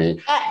upon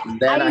me.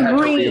 Then I had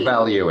to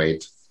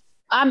reevaluate.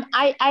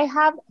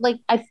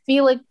 I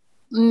feel like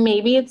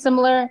maybe it's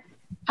similar.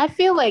 I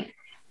feel like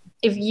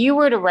if you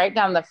were to write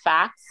down the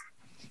facts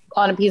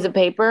on a piece of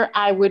paper,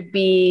 I would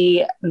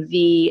be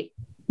the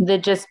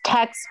just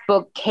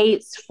textbook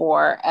case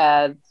for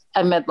a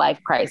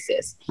midlife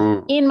crisis.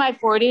 In my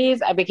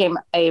 40s, I became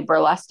a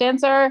burlesque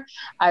dancer.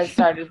 I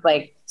started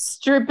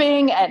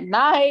stripping at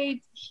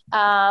night,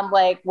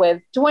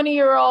 with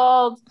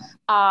 20-year-olds.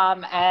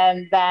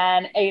 And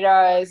then,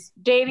 I was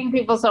dating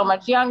people so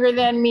much younger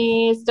than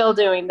me, still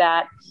doing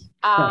that.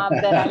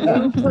 Then I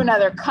moved to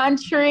another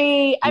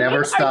country.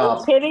 Never stop. Are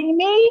you kidding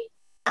me?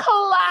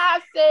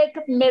 Classic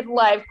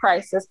midlife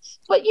crisis.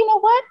 But you know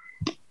what?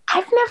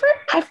 I've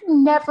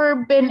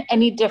never been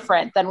any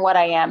different than what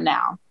I am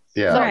now.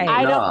 Yeah, so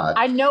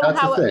I know That's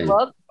how it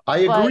looks. I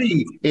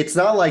agree. It's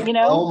not like,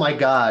 oh my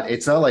God,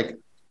 it's not like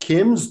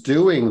Kim's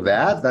doing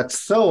that. That's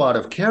so out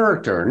of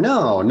character.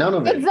 No, none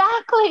of it.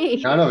 Exactly.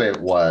 None of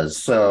it was.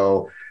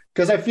 So,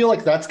 because I feel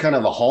like that's kind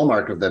of a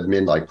hallmark of the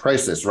midlife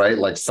crisis, right?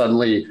 Like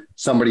suddenly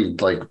somebody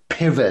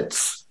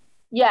pivots.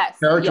 Yes.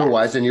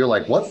 Character-wise, and you're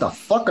like, what the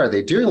fuck are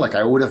they doing?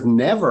 I would have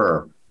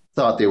never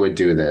thought they would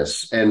do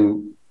this.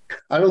 And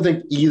I don't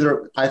think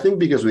either. I think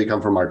because we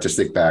come from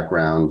artistic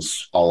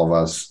backgrounds, all of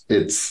us,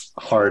 it's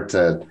hard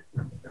to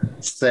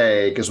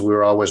say because we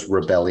were always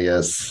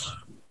rebellious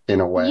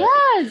in a way.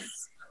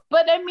 Yes.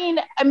 But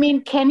I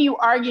mean, can you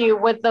argue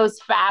with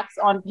those facts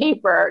on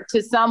paper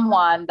to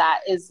someone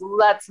that's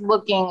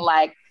looking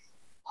like,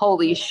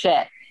 holy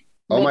shit?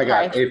 Oh my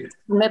God.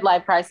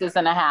 Midlife crisis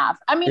and a half.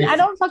 I mean, I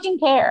don't fucking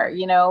care,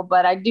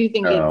 but I do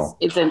think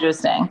it's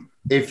interesting.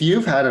 If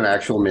you've had an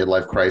actual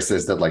midlife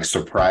crisis that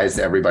surprised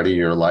everybody in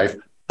your life,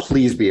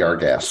 please be our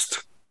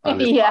guest on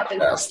this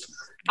podcast.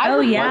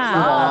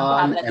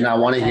 And I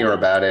want to hear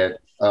about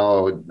it.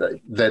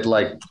 that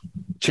like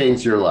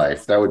changed your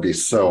life. That would be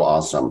so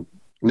awesome.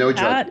 No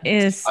joke.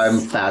 I'm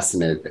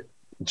fascinated.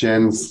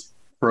 Jen's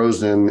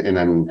frozen in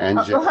an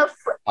engine.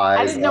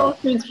 I didn't know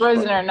if she was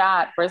frozen or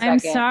not for a second. I'm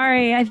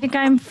sorry. I think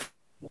I'm.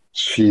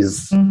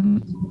 She's.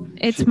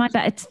 It's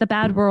the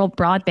Bad World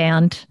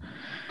broadband.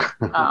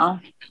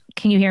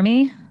 Can you hear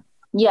me?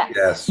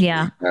 Yes. Yes.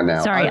 Yeah.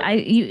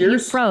 Sorry, you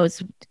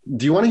froze.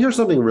 Do you want to hear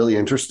something really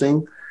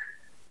interesting?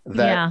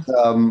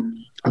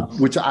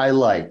 Which I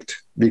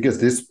liked, because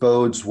this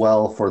bodes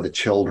well for the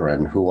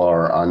children who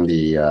are on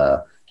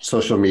the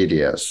social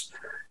medias.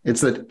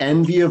 It's that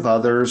envy of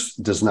others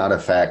does not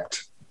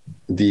affect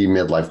the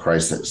midlife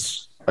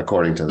crisis,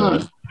 according to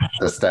the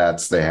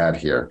stats they had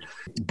here.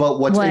 But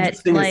what's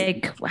interesting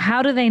is,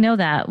 how do they know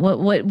that?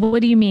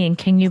 What do you mean?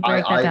 Can you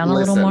break that down a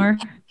little more?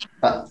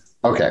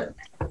 Okay.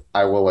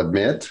 I will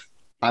admit,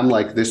 I'm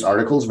like, this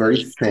article is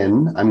very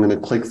thin. I'm going to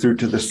click through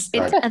to the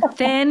study. It's a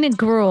thin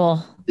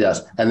gruel.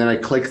 Yes. And then I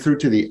click through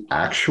to the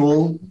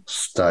actual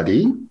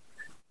study,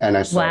 and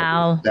I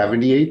saw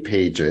 78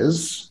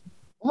 pages.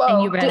 Whoa,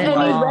 and you read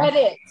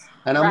it.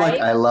 And I'm like,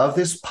 I love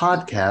this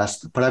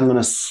podcast, but I'm going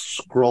to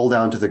scroll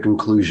down to the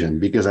conclusion,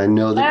 because I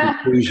know the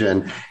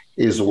conclusion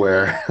is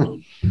where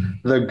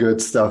the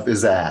good stuff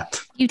is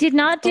at. You did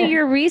not do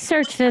your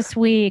research this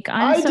week.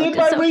 I did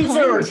my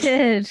research.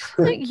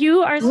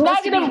 You are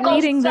supposed to be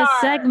leading this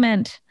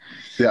segment.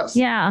 Yes.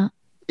 Yeah.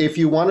 If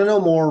you want to know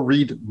more,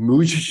 read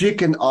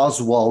Mujik and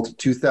Oswald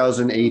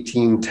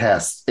 2018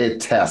 test.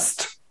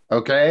 Okay?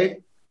 If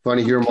you want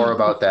to hear more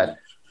about that.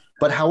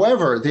 But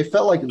however, they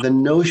felt like the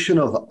notion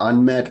of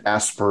unmet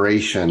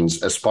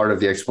aspirations as part of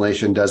the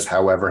explanation does,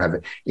 however,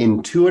 have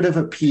intuitive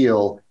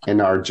appeal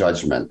in our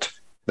judgment.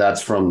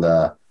 That's from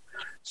the...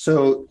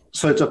 So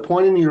it's a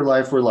point in your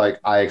life where, like,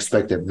 I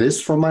expected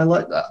this from my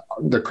life,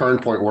 the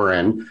current point we're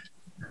in,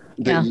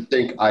 that you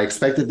think I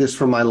expected this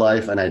from my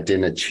life and I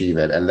didn't achieve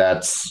it. And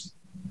that's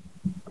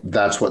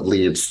what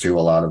leads to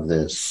a lot of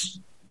this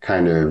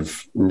kind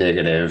of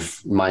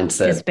negative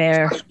mindset.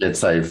 Despair.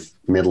 It's a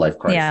midlife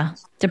crisis. Yeah.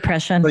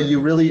 Depression. But you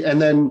really,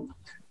 and then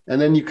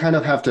you kind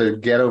of have to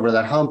get over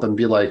that hump and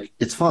be like,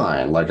 it's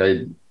fine. Like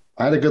I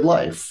had a good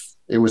life.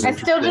 It was. I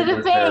still did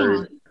a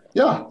thing.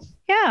 Yeah.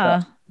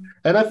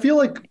 And I feel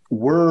like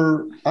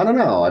we're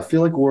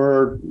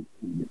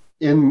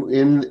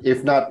in,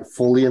 if not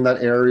fully in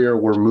that area,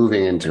 we're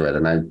moving into it.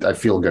 And I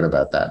feel good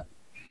about that.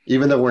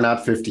 Even though we're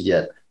not 50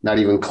 yet, not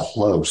even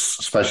close,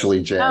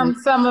 especially Jen.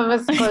 Some of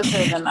us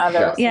closer than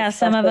others. Yeah,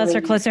 some of us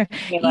are closer.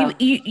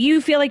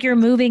 You feel like you're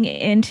moving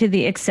into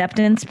the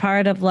acceptance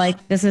part of,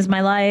 like, this is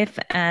my life,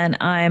 and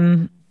I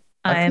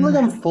feel like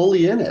I'm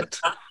fully in it.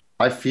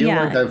 I feel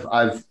like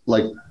I've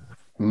like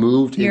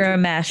moved. You're a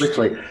mesh.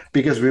 Quickly,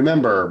 because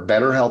remember,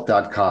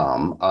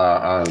 BetterHelp.com.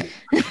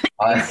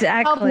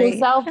 Exactly.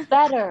 Help yourself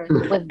better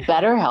with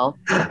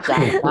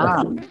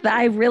BetterHelp.com.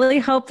 I really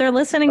hope they're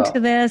listening to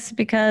this,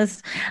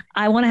 because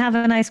I want to have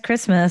a nice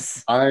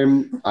Christmas.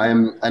 I'm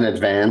an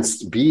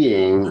advanced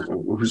being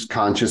whose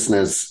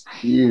consciousness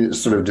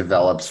sort of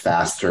develops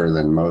faster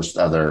than most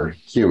other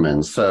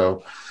humans.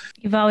 So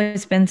you've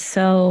always been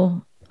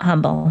so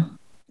humble.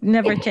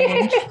 Never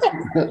change.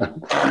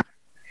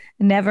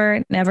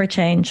 Never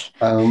change.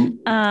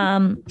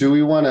 Do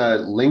we want to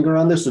linger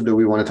on this, or do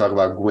we want to talk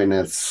about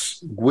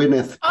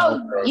Gwyneth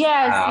Paltrow's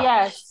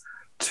yes.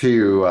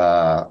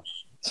 To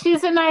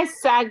she's a nice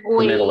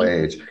segue. Middle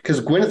age, because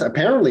Gwyneth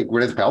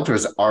Paltrow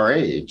is our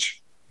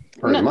age,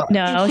 pretty much.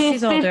 No,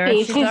 she's older.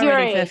 50. She's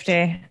already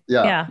 50.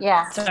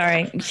 Yeah.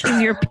 Sorry,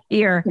 she's your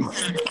peer,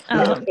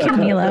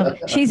 Camilo.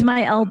 She's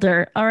my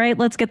elder. All right,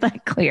 let's get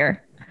that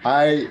clear.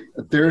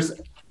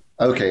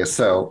 Okay,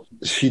 so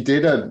she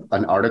did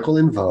an article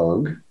in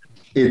Vogue.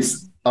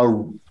 It's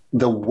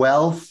the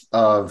wealth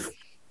of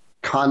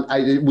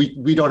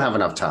we don't have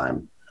enough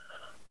time,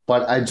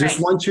 but I just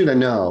want you to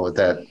know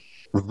that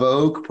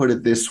Vogue put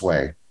it this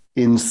way: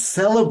 in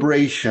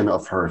celebration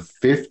of her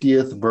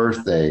 50th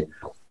birthday,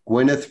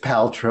 Gwyneth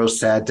Paltrow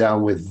sat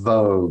down with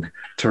Vogue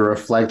to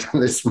reflect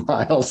on this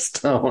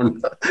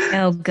milestone.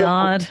 Oh,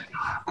 God.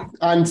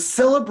 On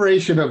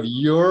celebration of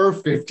your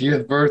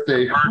 50th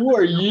birthday, who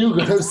are you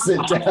going to sit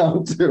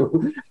down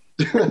to?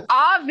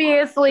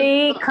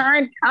 Obviously,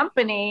 current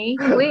company,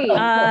 please.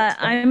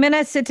 I'm going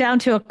to sit down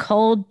to a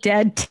cold,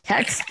 dead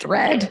text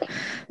thread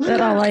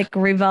that I'll, like,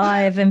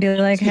 revive and be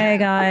like, hey,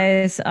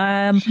 guys,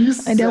 I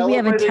know we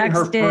haven't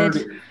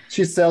texted.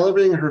 She's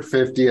celebrating her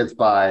 50th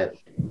by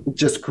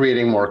just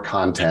creating more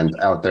content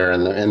out there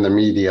in the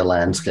media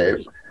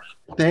landscape.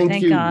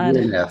 Thank you, God.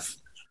 Gwyneth.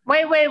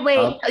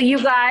 Wait.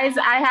 You guys,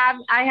 I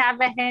have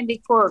a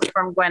handy quote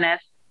from Gwyneth.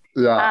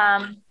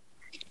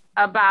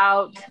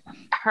 About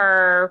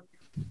her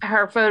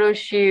photo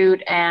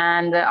shoot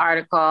and the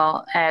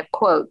article.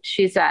 Quote,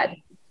 she said,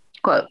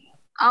 quote,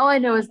 "All I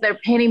know is they're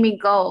painting me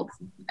gold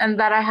and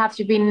that I have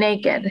to be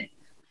naked. ...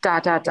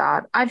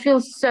 I feel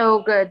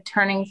so good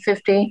turning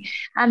 50.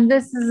 And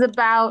this is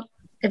about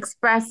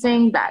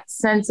expressing that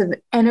sense of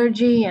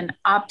energy and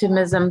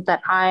optimism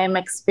that I am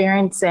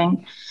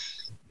experiencing.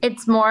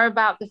 It's more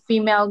about the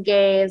female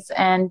gaze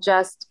and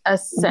just a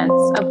sense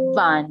of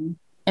fun,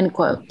 end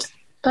quote.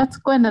 That's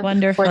Gwyneth.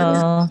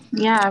 Wonderful.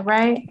 Yeah,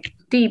 right?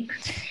 Deep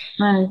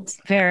and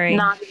very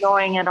not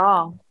annoying at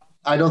all.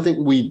 I don't think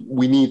we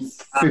need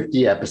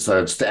 50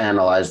 episodes to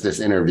analyze this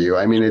interview.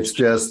 I mean, it's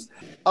just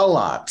a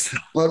lot.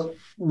 But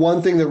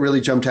one thing that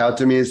really jumped out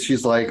to me is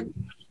she's like,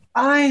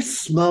 I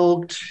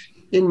smoked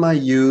in my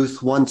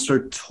youth once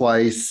or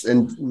twice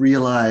and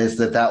realized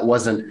that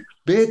wasn't,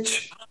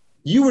 bitch,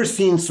 you were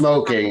seen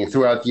smoking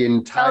throughout the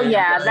entire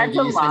that's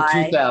a lie,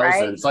 and 2000s.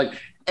 Right? Like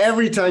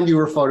every time you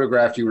were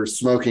photographed, you were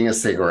smoking a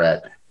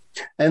cigarette.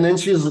 And then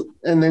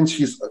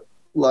she's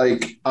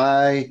like,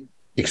 I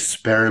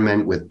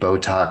experiment with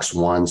Botox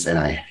once and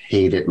I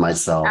hate it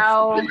myself.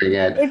 Doing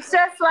it. It's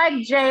just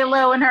like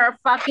J-Lo and her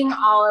fucking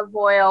olive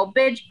oil.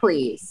 Bitch,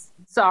 please.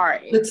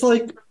 Sorry. It's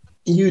like,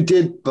 you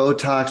did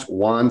Botox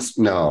once?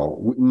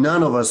 No,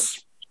 none of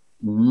us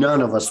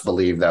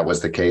believe that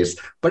was the case.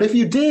 But if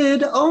you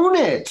did, own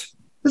it.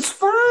 It's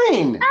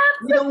fine.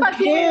 We don't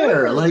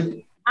care.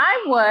 Like,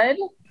 I would.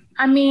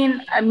 I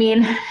mean,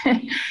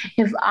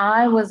 if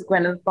I was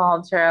Gwyneth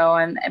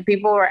Paltrow and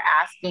people were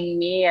asking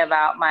me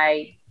about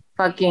my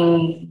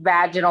fucking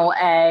vaginal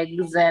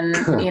eggs and,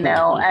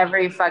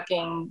 every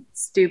fucking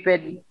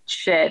stupid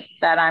shit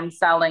that I'm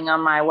selling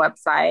on my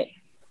website,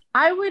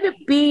 I would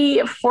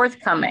be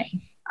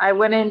forthcoming. I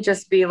wouldn't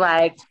just be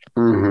like,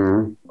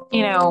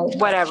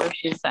 whatever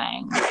she's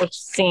saying, which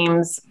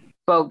seems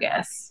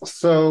bogus.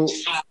 So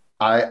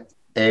I,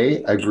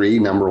 A, agree,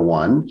 number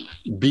one.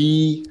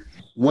 B,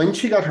 when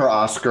she got her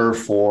Oscar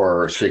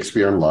for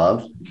Shakespeare in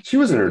Love, she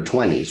was in her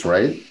 20s,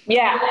 right?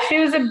 Yeah, she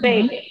was a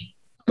baby.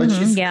 But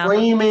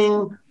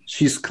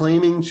she's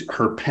claiming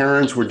her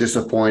parents were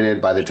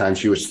disappointed by the time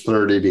she was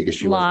 30 because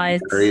she was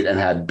married and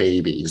had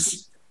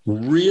babies.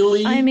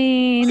 Really? I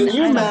mean, can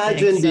you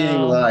imagine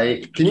being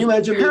like,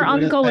 her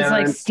uncle was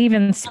like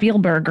Steven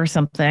Spielberg or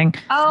something?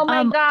 Oh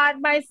my God,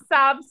 my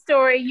sob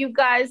story, you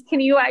guys, can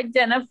you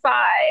identify?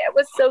 I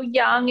was so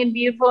young and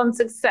beautiful and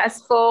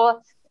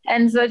successful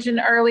and such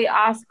an early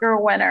Oscar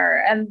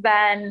winner. And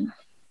then,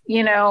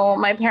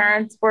 my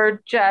parents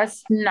were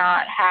just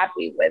not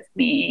happy with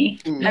me.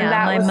 And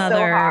that was so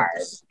hard.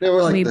 They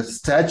were like, the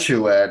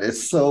statuette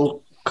is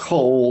so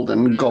cold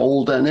and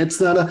golden. It's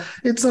not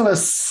a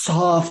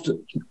soft,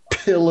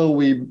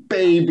 pillowy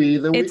baby.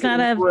 It's not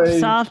a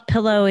soft,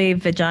 pillowy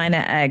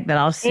vagina egg that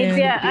I'll soon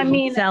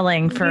be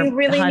selling for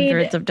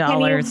hundreds of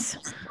dollars.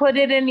 Can you put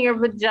it in your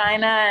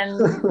vagina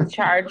and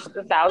charge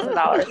the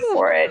 $1,000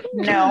 for it?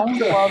 No.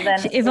 Well, then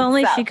if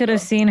only she could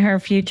have seen her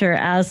future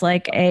as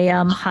like a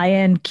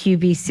high-end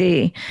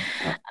QVC.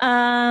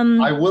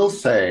 I will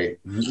say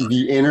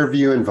the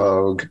interview in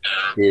Vogue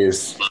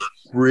is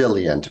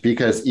brilliant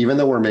because even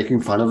though we're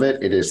making fun of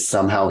it, it is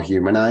somehow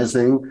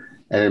humanizing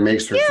and it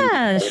makes her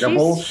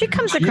she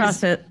comes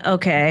across it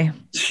okay.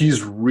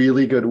 She's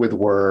really good with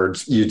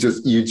words. You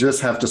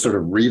just have to sort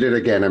of read it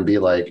again and be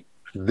like,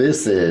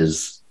 this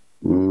is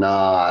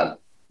not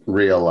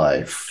real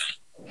life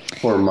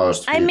for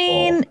most people. I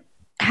mean,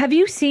 have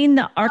you seen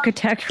the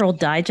Architectural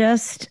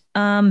Digest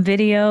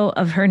video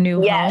of her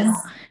new home?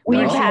 We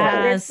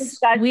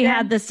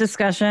had this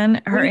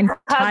discussion. Her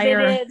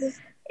entire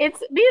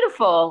it's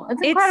beautiful.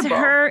 It's incredible.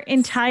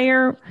 It's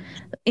her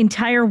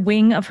entire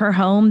wing of her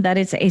home that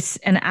is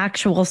an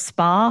actual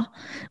spa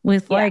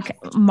with like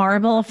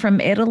marble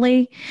from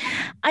Italy.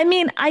 I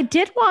mean, I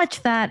did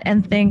watch that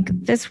and think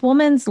this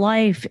woman's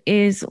life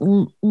is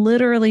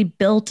literally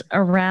built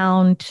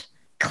around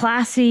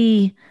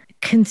classy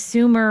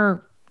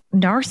consumer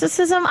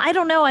narcissism. I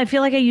don't know. I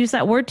feel like I use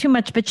that word too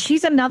much, but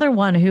she's another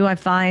one who I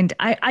find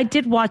I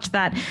did watch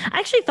that. I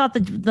actually thought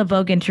the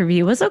Vogue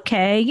interview was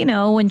okay.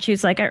 When she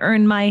was like, I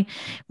earned my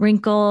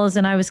wrinkles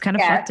and I was kind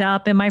of fucked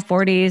up in my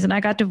 40s and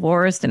I got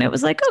divorced. And it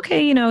was like,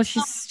 okay,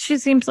 she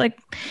seems like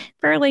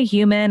fairly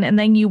human. And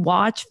then you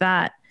watch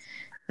that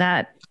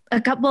a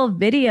couple of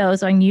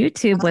videos on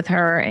YouTube with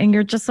her and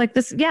you're just like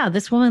this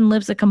woman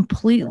lives a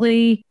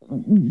completely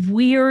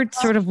weird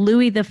sort of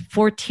Louis the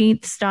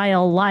 14th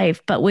style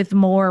life, but with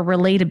more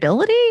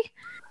relatability.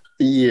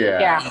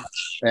 Yeah.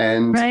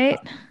 And right.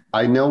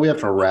 I know we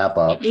have to wrap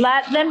up.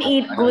 Let them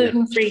eat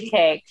gluten-free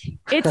cake.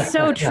 It's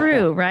so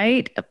true,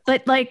 right?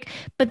 But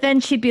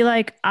then she'd be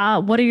like,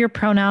 what are your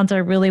pronouns? I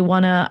really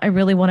wanna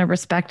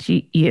respect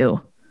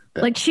you.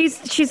 Like she's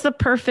the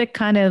perfect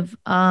kind of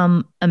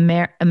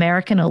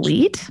American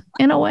elite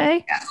in a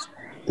way.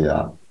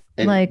 Yeah.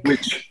 And like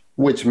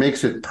which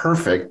makes it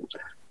perfect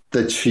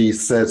that she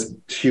says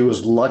she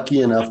was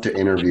lucky enough to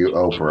interview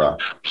Oprah.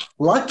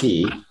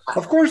 Lucky?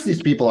 Of course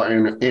these people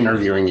are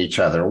interviewing each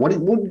other. What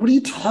are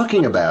you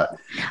talking about?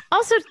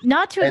 Also,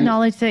 not to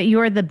acknowledge that you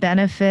are the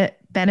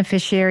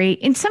beneficiary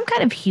in some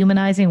kind of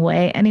humanizing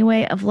way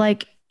anyway of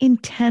like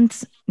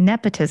intense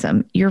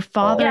nepotism. Your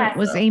father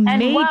was a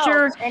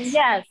major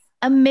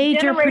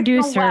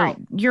producer. Wealth.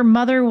 Your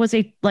mother was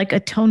a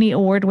Tony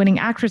Award winning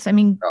actress. I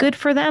mean, good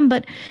for them,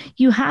 but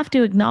you have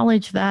to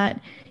acknowledge that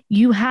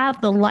you have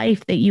the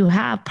life that you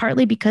have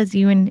partly because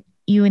you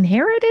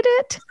inherited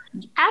it.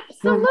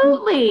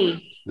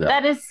 Absolutely.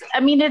 That is, I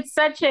mean, it's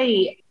such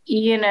a,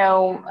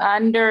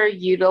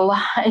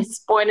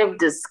 underutilized point of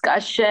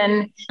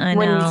discussion.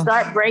 When you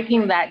start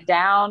breaking that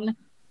down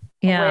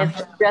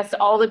with just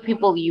all the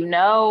people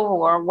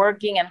who are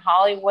working in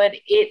Hollywood,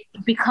 it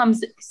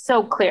becomes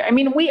so clear. I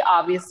mean, we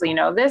obviously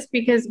know this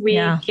because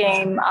we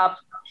came up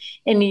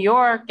in New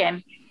York,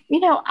 and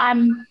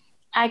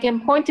I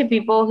can point to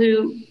people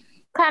who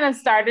kind of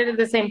started at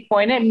the same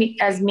point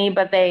as me,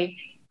 but they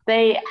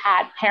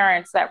had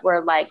parents that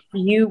were like,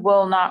 you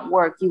will not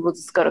work. You will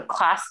just go to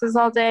classes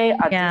all day,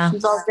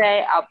 auditions all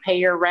day. I'll pay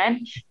your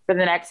rent for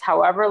the next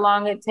however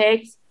long it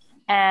takes.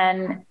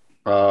 And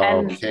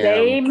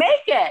they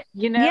make it,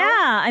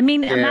 Yeah, I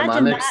mean, Kim,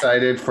 imagine I'm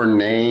excited for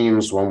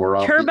names when we're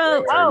all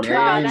Turbo.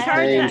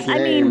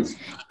 Names.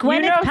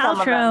 Gwyneth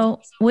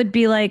Paltrow would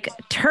be like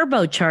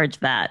turbocharge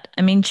that.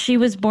 I mean, she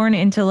was born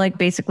into like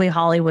basically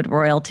Hollywood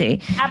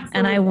royalty. Absolutely.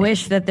 And I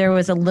wish that there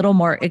was a little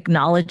more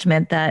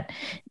acknowledgement that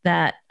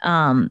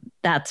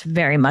that's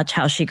very much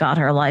how she got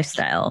her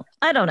lifestyle.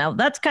 I don't know.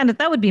 That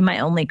would be my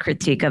only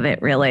critique of it,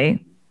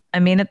 really. I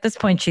mean, at this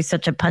point, she's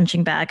such a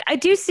punching bag. I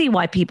do see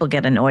why people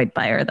get annoyed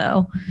by her,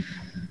 though.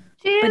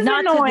 She is but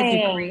not annoying. To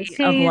the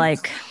degree of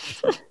like.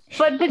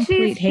 But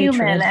she's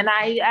human, and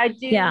I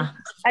do. Yeah.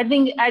 I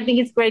think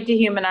it's great to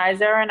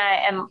humanize her, and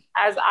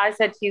as I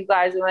said to you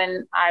guys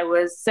when I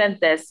was sent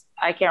this,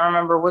 I can't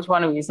remember which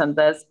one of you sent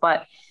this,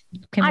 but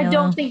Camila. I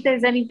don't think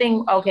there's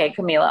anything. Okay,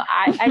 Camila.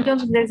 I don't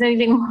think there's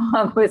anything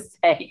wrong with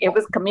saying it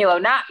was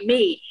Camilo, not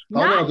me.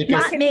 Not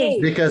me.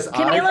 Because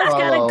Camila's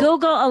got a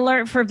Google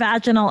alert for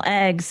vaginal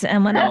eggs,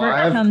 and whenever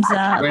it comes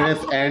up,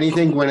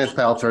 anything Gwyneth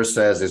Paltrow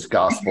says is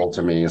gospel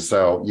to me.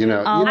 So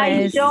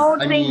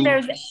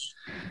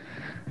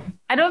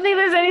I don't think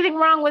there's anything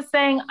wrong with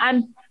saying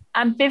I'm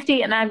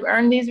 50 and I've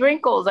earned these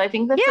wrinkles. I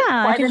think that's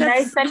quite a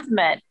nice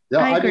sentiment. Yeah,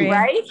 I agree.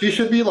 Right? She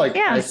should be like,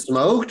 I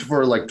smoked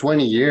for like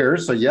 20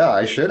 years. So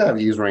I should have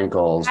these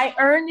wrinkles. I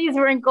earned these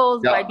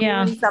wrinkles by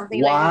doing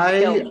something that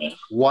killed me.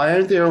 Why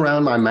aren't they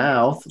around my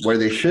mouth where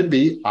they should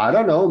be? I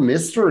don't know.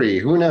 Mystery.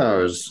 Who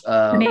knows?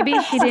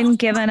 Maybe she didn't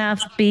give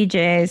enough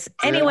BJs.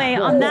 Anyway,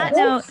 on that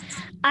note,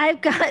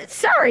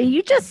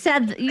 you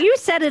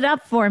set it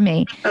up for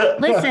me.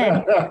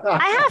 Listen,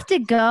 I have to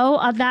go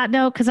on that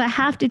note because I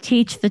have to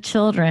teach the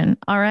children.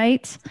 All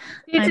right.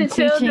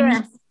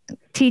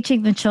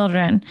 Teaching the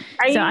children.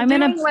 Are you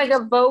doing like a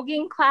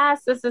voguing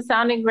class? This is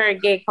sounding very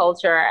gay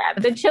culture.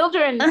 The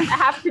children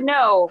have to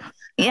know.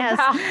 Yes,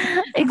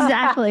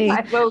 exactly.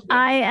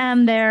 I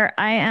am their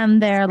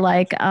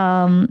like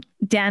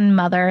den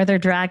mother, their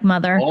drag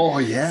mother. Oh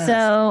yeah.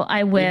 So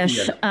I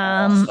wish.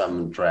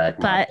 Awesome drag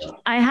mother.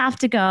 But I have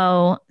to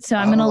go. So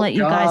I'm gonna let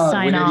you guys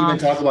sign off. We didn't even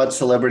talk about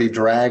Celebrity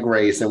Drag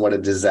Race and what a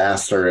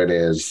disaster it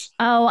is.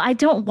 Oh, I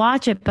don't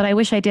watch it, but I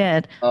wish I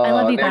did. I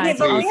love you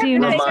guys. I'll see you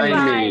next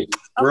week.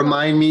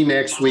 Remind me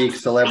next week,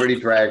 Celebrity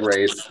Drag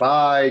Race.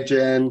 Bye,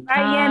 Jen. Bye,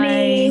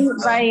 Yenny.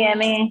 Bye,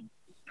 Yenny.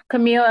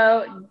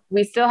 Camilo,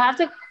 we still have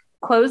to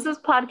close this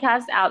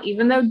podcast out,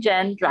 even though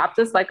Jen dropped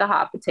us like a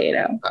hot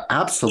potato.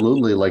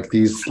 Absolutely. Like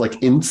these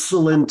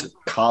insolent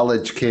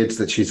college kids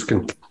that she's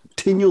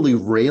continually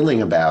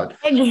railing about.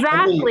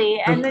 Exactly.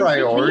 And then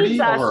she leaves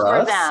us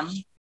for them.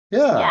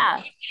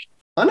 Yeah.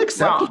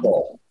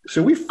 Unacceptable. Wrong.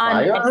 Should we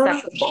fire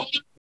her?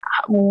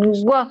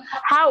 Well,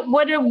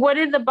 what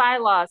did the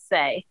bylaws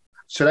say?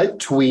 Should I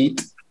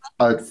tweet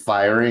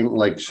firing?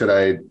 Like, should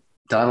I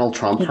Donald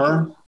Trump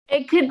her?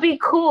 It could be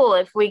cool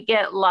if we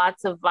get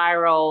lots of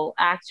viral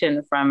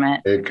action from it.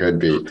 It could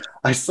be.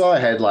 I saw a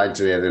headline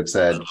today that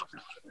said,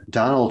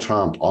 Donald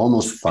Trump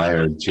almost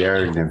fired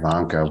Jared and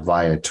Ivanka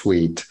via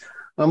tweet.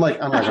 I'm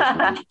like, I'm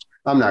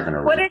not going to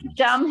read What a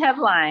dumb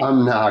headline.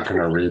 I'm not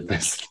going to read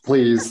this.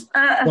 Please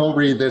don't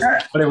read this.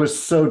 But it was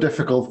so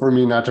difficult for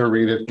me not to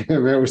read it.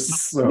 It was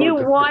so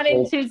difficult.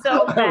 Wanted to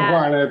so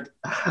bad.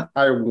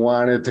 I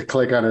wanted to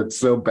click on it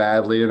so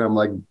badly. And I'm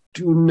like,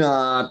 do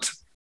not.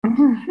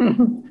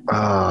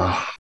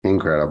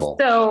 Incredible.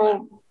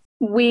 So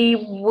we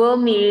will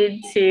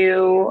need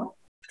to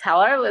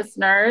tell our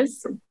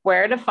listeners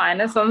where to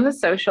find us on the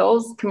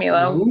socials.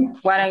 Camilo,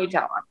 why don't you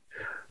tell them?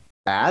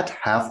 At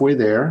Halfway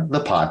There, the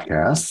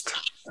podcast.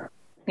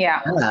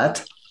 Yeah.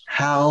 At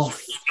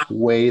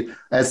halfway,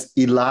 as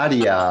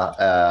Ilaria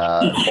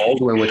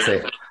Baldwin would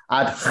say,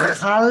 at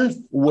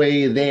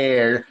halfway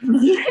there.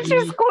 You're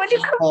just going to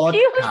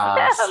confuse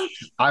them.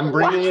 I'm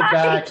bringing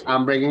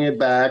it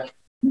back.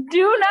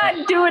 Do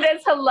not do it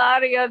as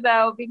Hilaria,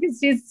 though, because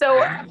she's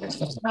so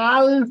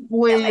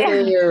halfway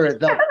there.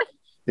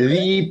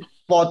 The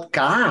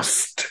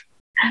podcast.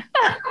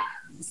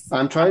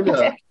 I'm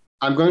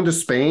going to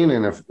Spain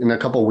in a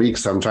couple of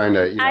weeks. So I'm trying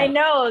to. I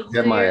know.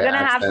 So you're going to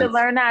have to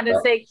learn how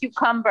to say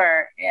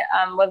cucumber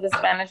with a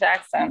Spanish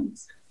accent.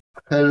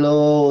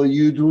 Hello,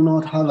 you do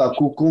not have a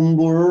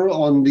cucumber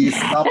on the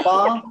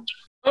tapa?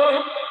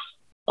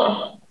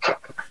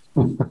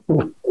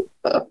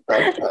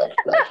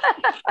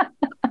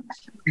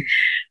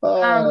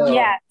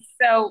 Yeah.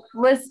 So,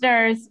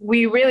 listeners,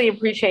 we really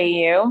appreciate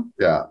you.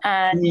 Yeah.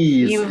 And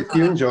please, if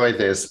you enjoy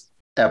this,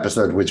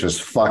 episode, which was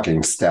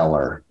fucking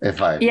stellar.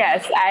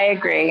 Yes, I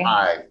agree.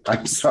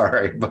 I'm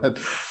sorry, but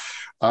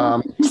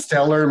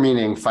stellar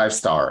meaning 5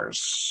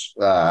 stars.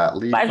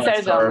 Leave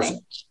 5 stars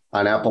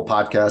on Apple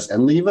Podcasts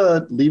and leave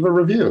a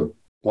review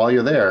while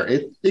you're there.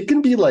 It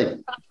can be like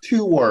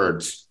 2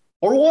 words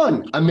or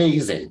 1.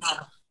 Amazing.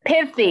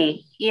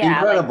 Pithy. Yeah.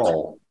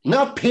 Incredible.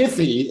 Not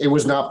pithy. It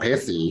was not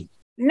pithy.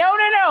 No.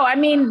 I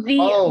mean,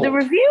 the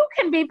review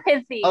can be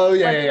pithy. Oh,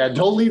 yeah.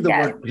 Don't leave the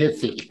word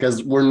pithy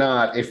because we're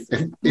not. If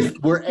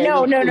we're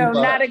No,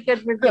 not a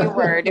good review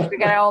word. If you're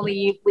going to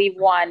only leave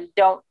 1,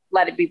 don't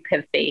let it be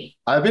pithy.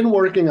 I've been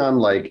working on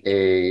like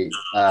a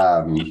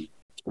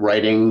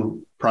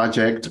writing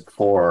project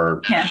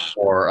for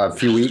a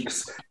few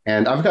weeks,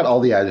 and I've got all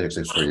the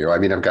adjectives for you. I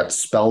mean, I've got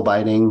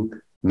spellbinding,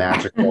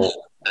 magical,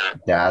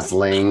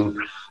 dazzling,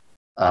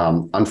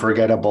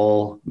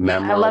 unforgettable,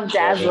 memorable. I love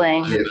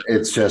dazzling.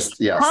 It's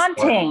just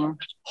haunting.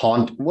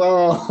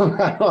 Well,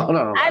 I don't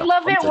know. I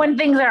love it when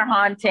things are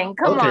haunting.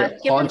 Come on,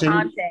 give us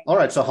haunting. All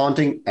right, so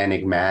haunting,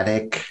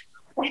 enigmatic,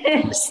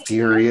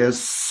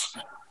 mysterious.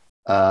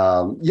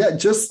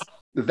 Just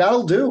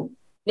that'll do.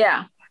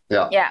 Yeah,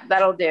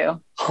 that'll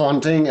do.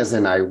 Haunting, as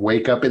in I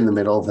wake up in the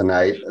middle of the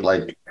night,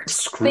 like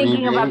screaming,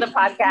 thinking about the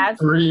podcast,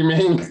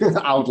 screaming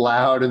out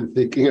loud, and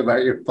thinking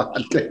about your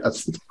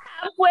podcast.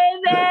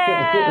 Halfway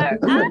there.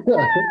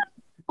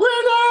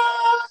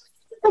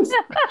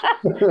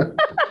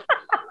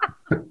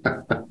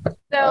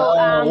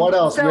 So, what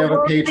else? So we have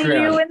a See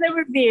Patreon. you in the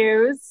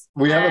reviews.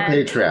 We have a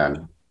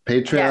Patreon.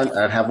 Patreon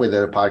at Halfway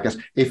There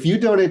Podcast. If you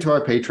donate to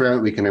our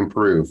Patreon, we can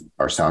improve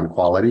our sound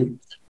quality.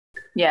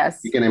 Yes.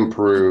 We can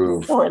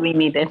improve. Sorely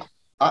needed.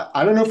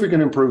 I don't know if we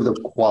can improve the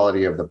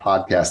quality of the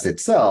podcast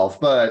itself,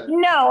 but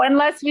no,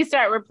 unless we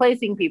start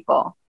replacing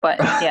people. But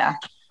yeah,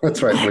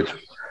 that's right.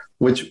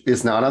 Which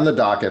is not on the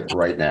docket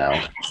right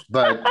now,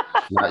 but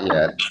not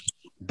yet.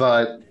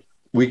 But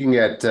we can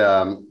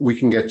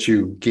get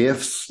you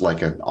gifts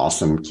like an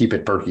awesome Keep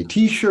It Perky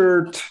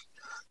T-shirt.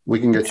 We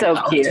can get you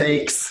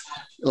outtakes.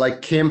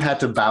 Like Kim had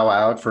to bow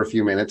out for a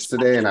few minutes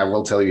today, and I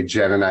will tell you,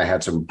 Jen and I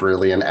had some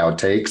brilliant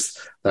outtakes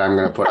that I'm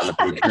going to put on the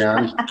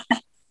Patreon.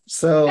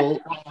 So,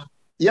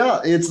 yeah,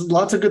 it's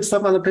lots of good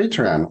stuff on the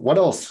Patreon. What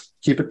else?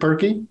 Keep it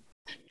perky?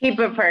 Keep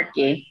it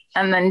perky.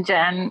 And then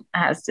Jen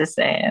has to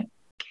say it.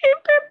 Keep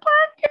it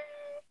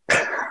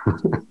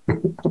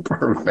perky.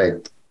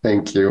 Perfect.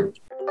 Thank you.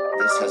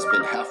 This has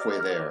been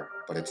Halfway There,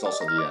 but it's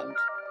also the end.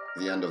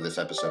 The end of this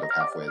episode of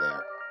Halfway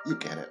There. You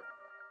get it.